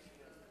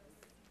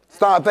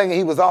 Started thinking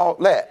he was all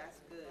that.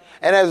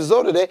 And as a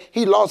result of that,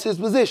 he lost his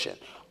position.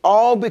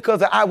 All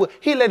because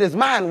he let his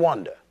mind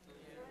wander.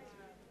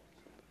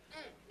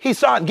 He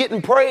started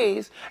getting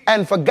praise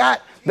and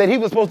forgot that he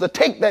was supposed to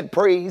take that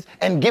praise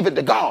and give it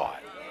to God.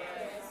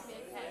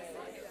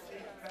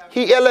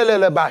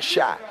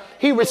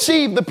 He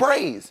received the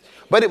praise,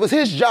 but it was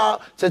his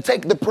job to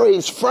take the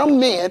praise from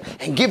men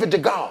and give it to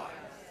God.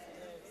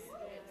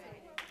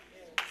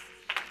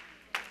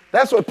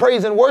 That's what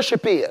praise and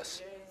worship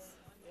is.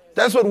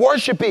 That's what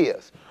worship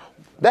is.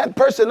 That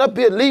person up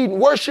here leading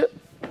worship,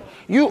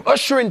 you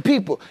ushering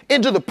people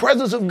into the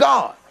presence of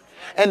God.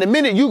 And the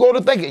minute you go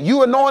to thinking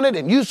you anointed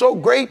and you so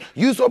great,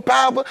 you so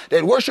powerful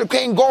that worship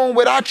can't go on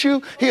without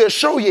you, he'll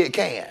show you it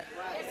can.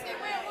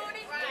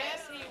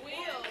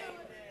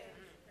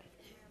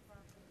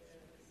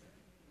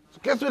 So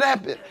guess what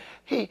happened?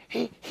 He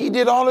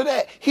did all of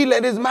that. He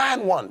let his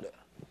mind wander.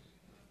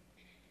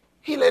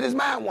 He let his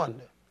mind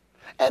wander.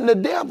 And the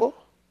devil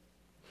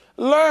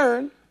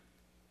learned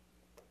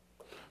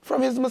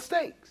from his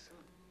mistakes.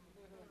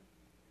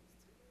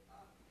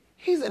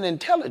 He's an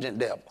intelligent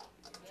devil.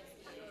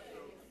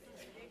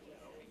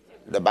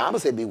 The Bible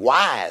said be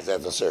wise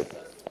as a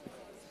serpent.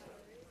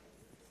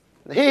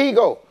 Here you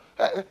go.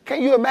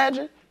 Can you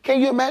imagine?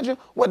 Can you imagine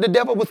what the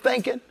devil was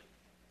thinking?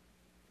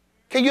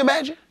 Can you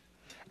imagine?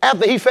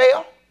 After he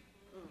fell,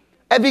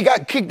 after he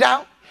got kicked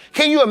out,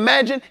 can you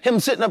imagine him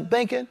sitting up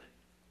thinking,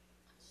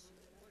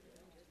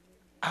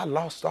 I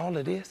lost all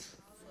of this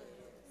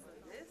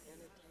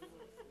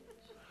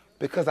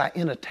because I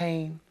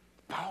entertained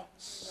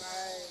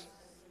thoughts.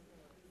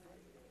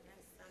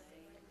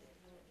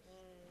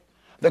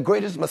 The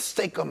greatest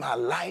mistake of my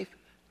life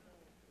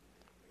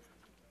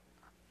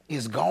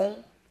is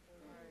gone.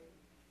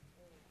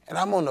 And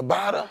I'm on the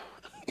bottom.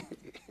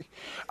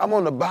 I'm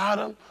on the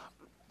bottom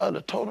of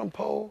the totem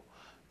pole.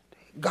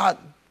 God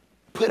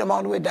put him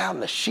all the way down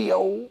to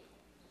Sheol,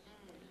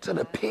 to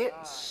the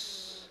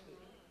pits.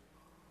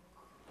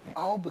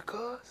 All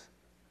because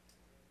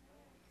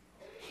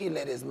he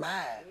let his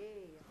mind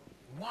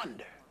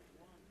wander.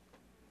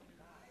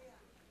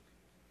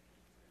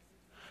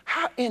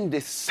 How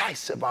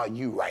indecisive are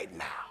you right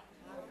now?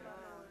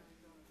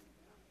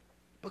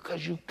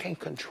 Because you can't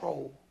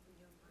control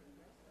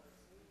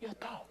your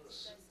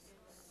thoughts.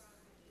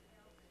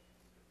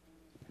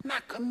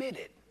 Not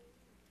committed.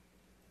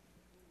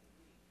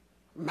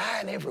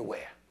 Mind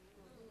everywhere.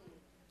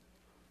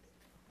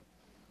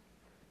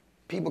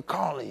 People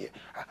calling you.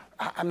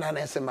 I'm not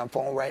answering my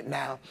phone right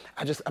now.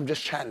 I'm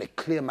just trying to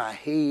clear my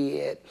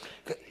head.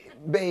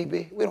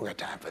 Baby, we don't got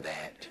time for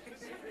that.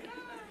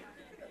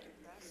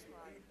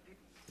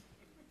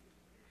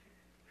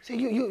 See,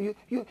 you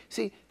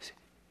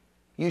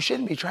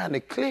shouldn't be trying to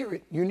clear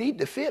it. You need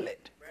to feel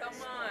it. Come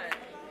on.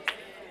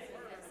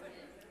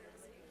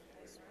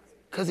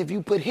 Because if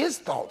you put his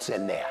thoughts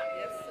in there,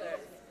 Yes, sir.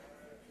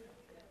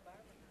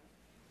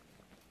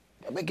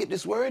 let me get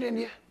this word in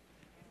you.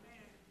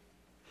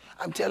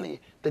 I'm telling you,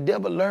 the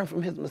devil learned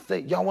from his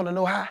mistake. Y'all want to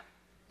know how?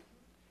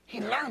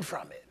 He learned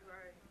from it.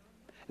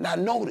 Now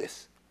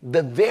notice,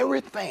 the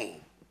very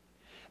thing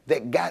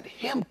that got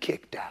him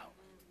kicked out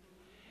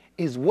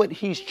is what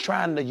he's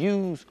trying to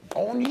use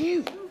on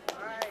you.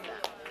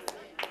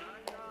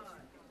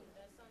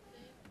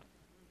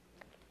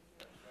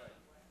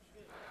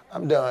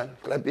 I'm done.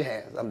 Clap your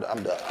hands. I'm done.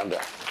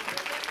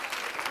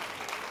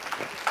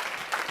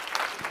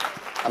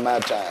 I'm out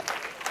of time.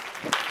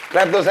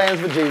 Clap those hands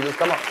for Jesus.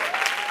 Come on.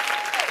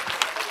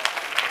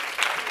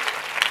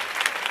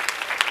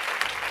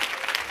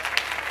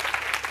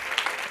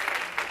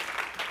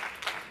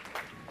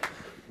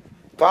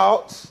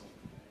 Thoughts?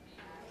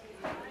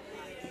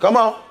 Come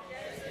on.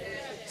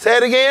 Say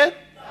it again.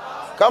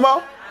 Come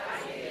on.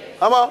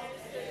 Come on.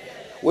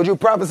 Would you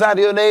prophesy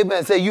to your neighbor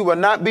and say you will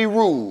not be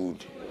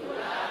ruled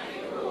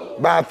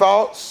by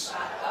thoughts,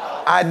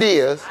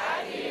 ideas,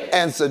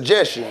 and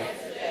suggestions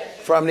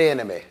from the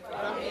enemy?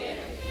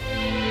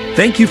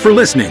 Thank you for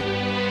listening.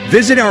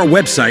 Visit our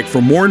website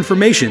for more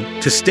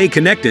information to stay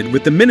connected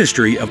with the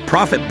ministry of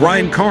Prophet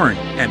Brian Carn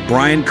at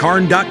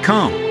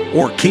briancarn.com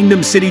or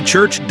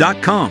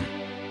kingdomcitychurch.com.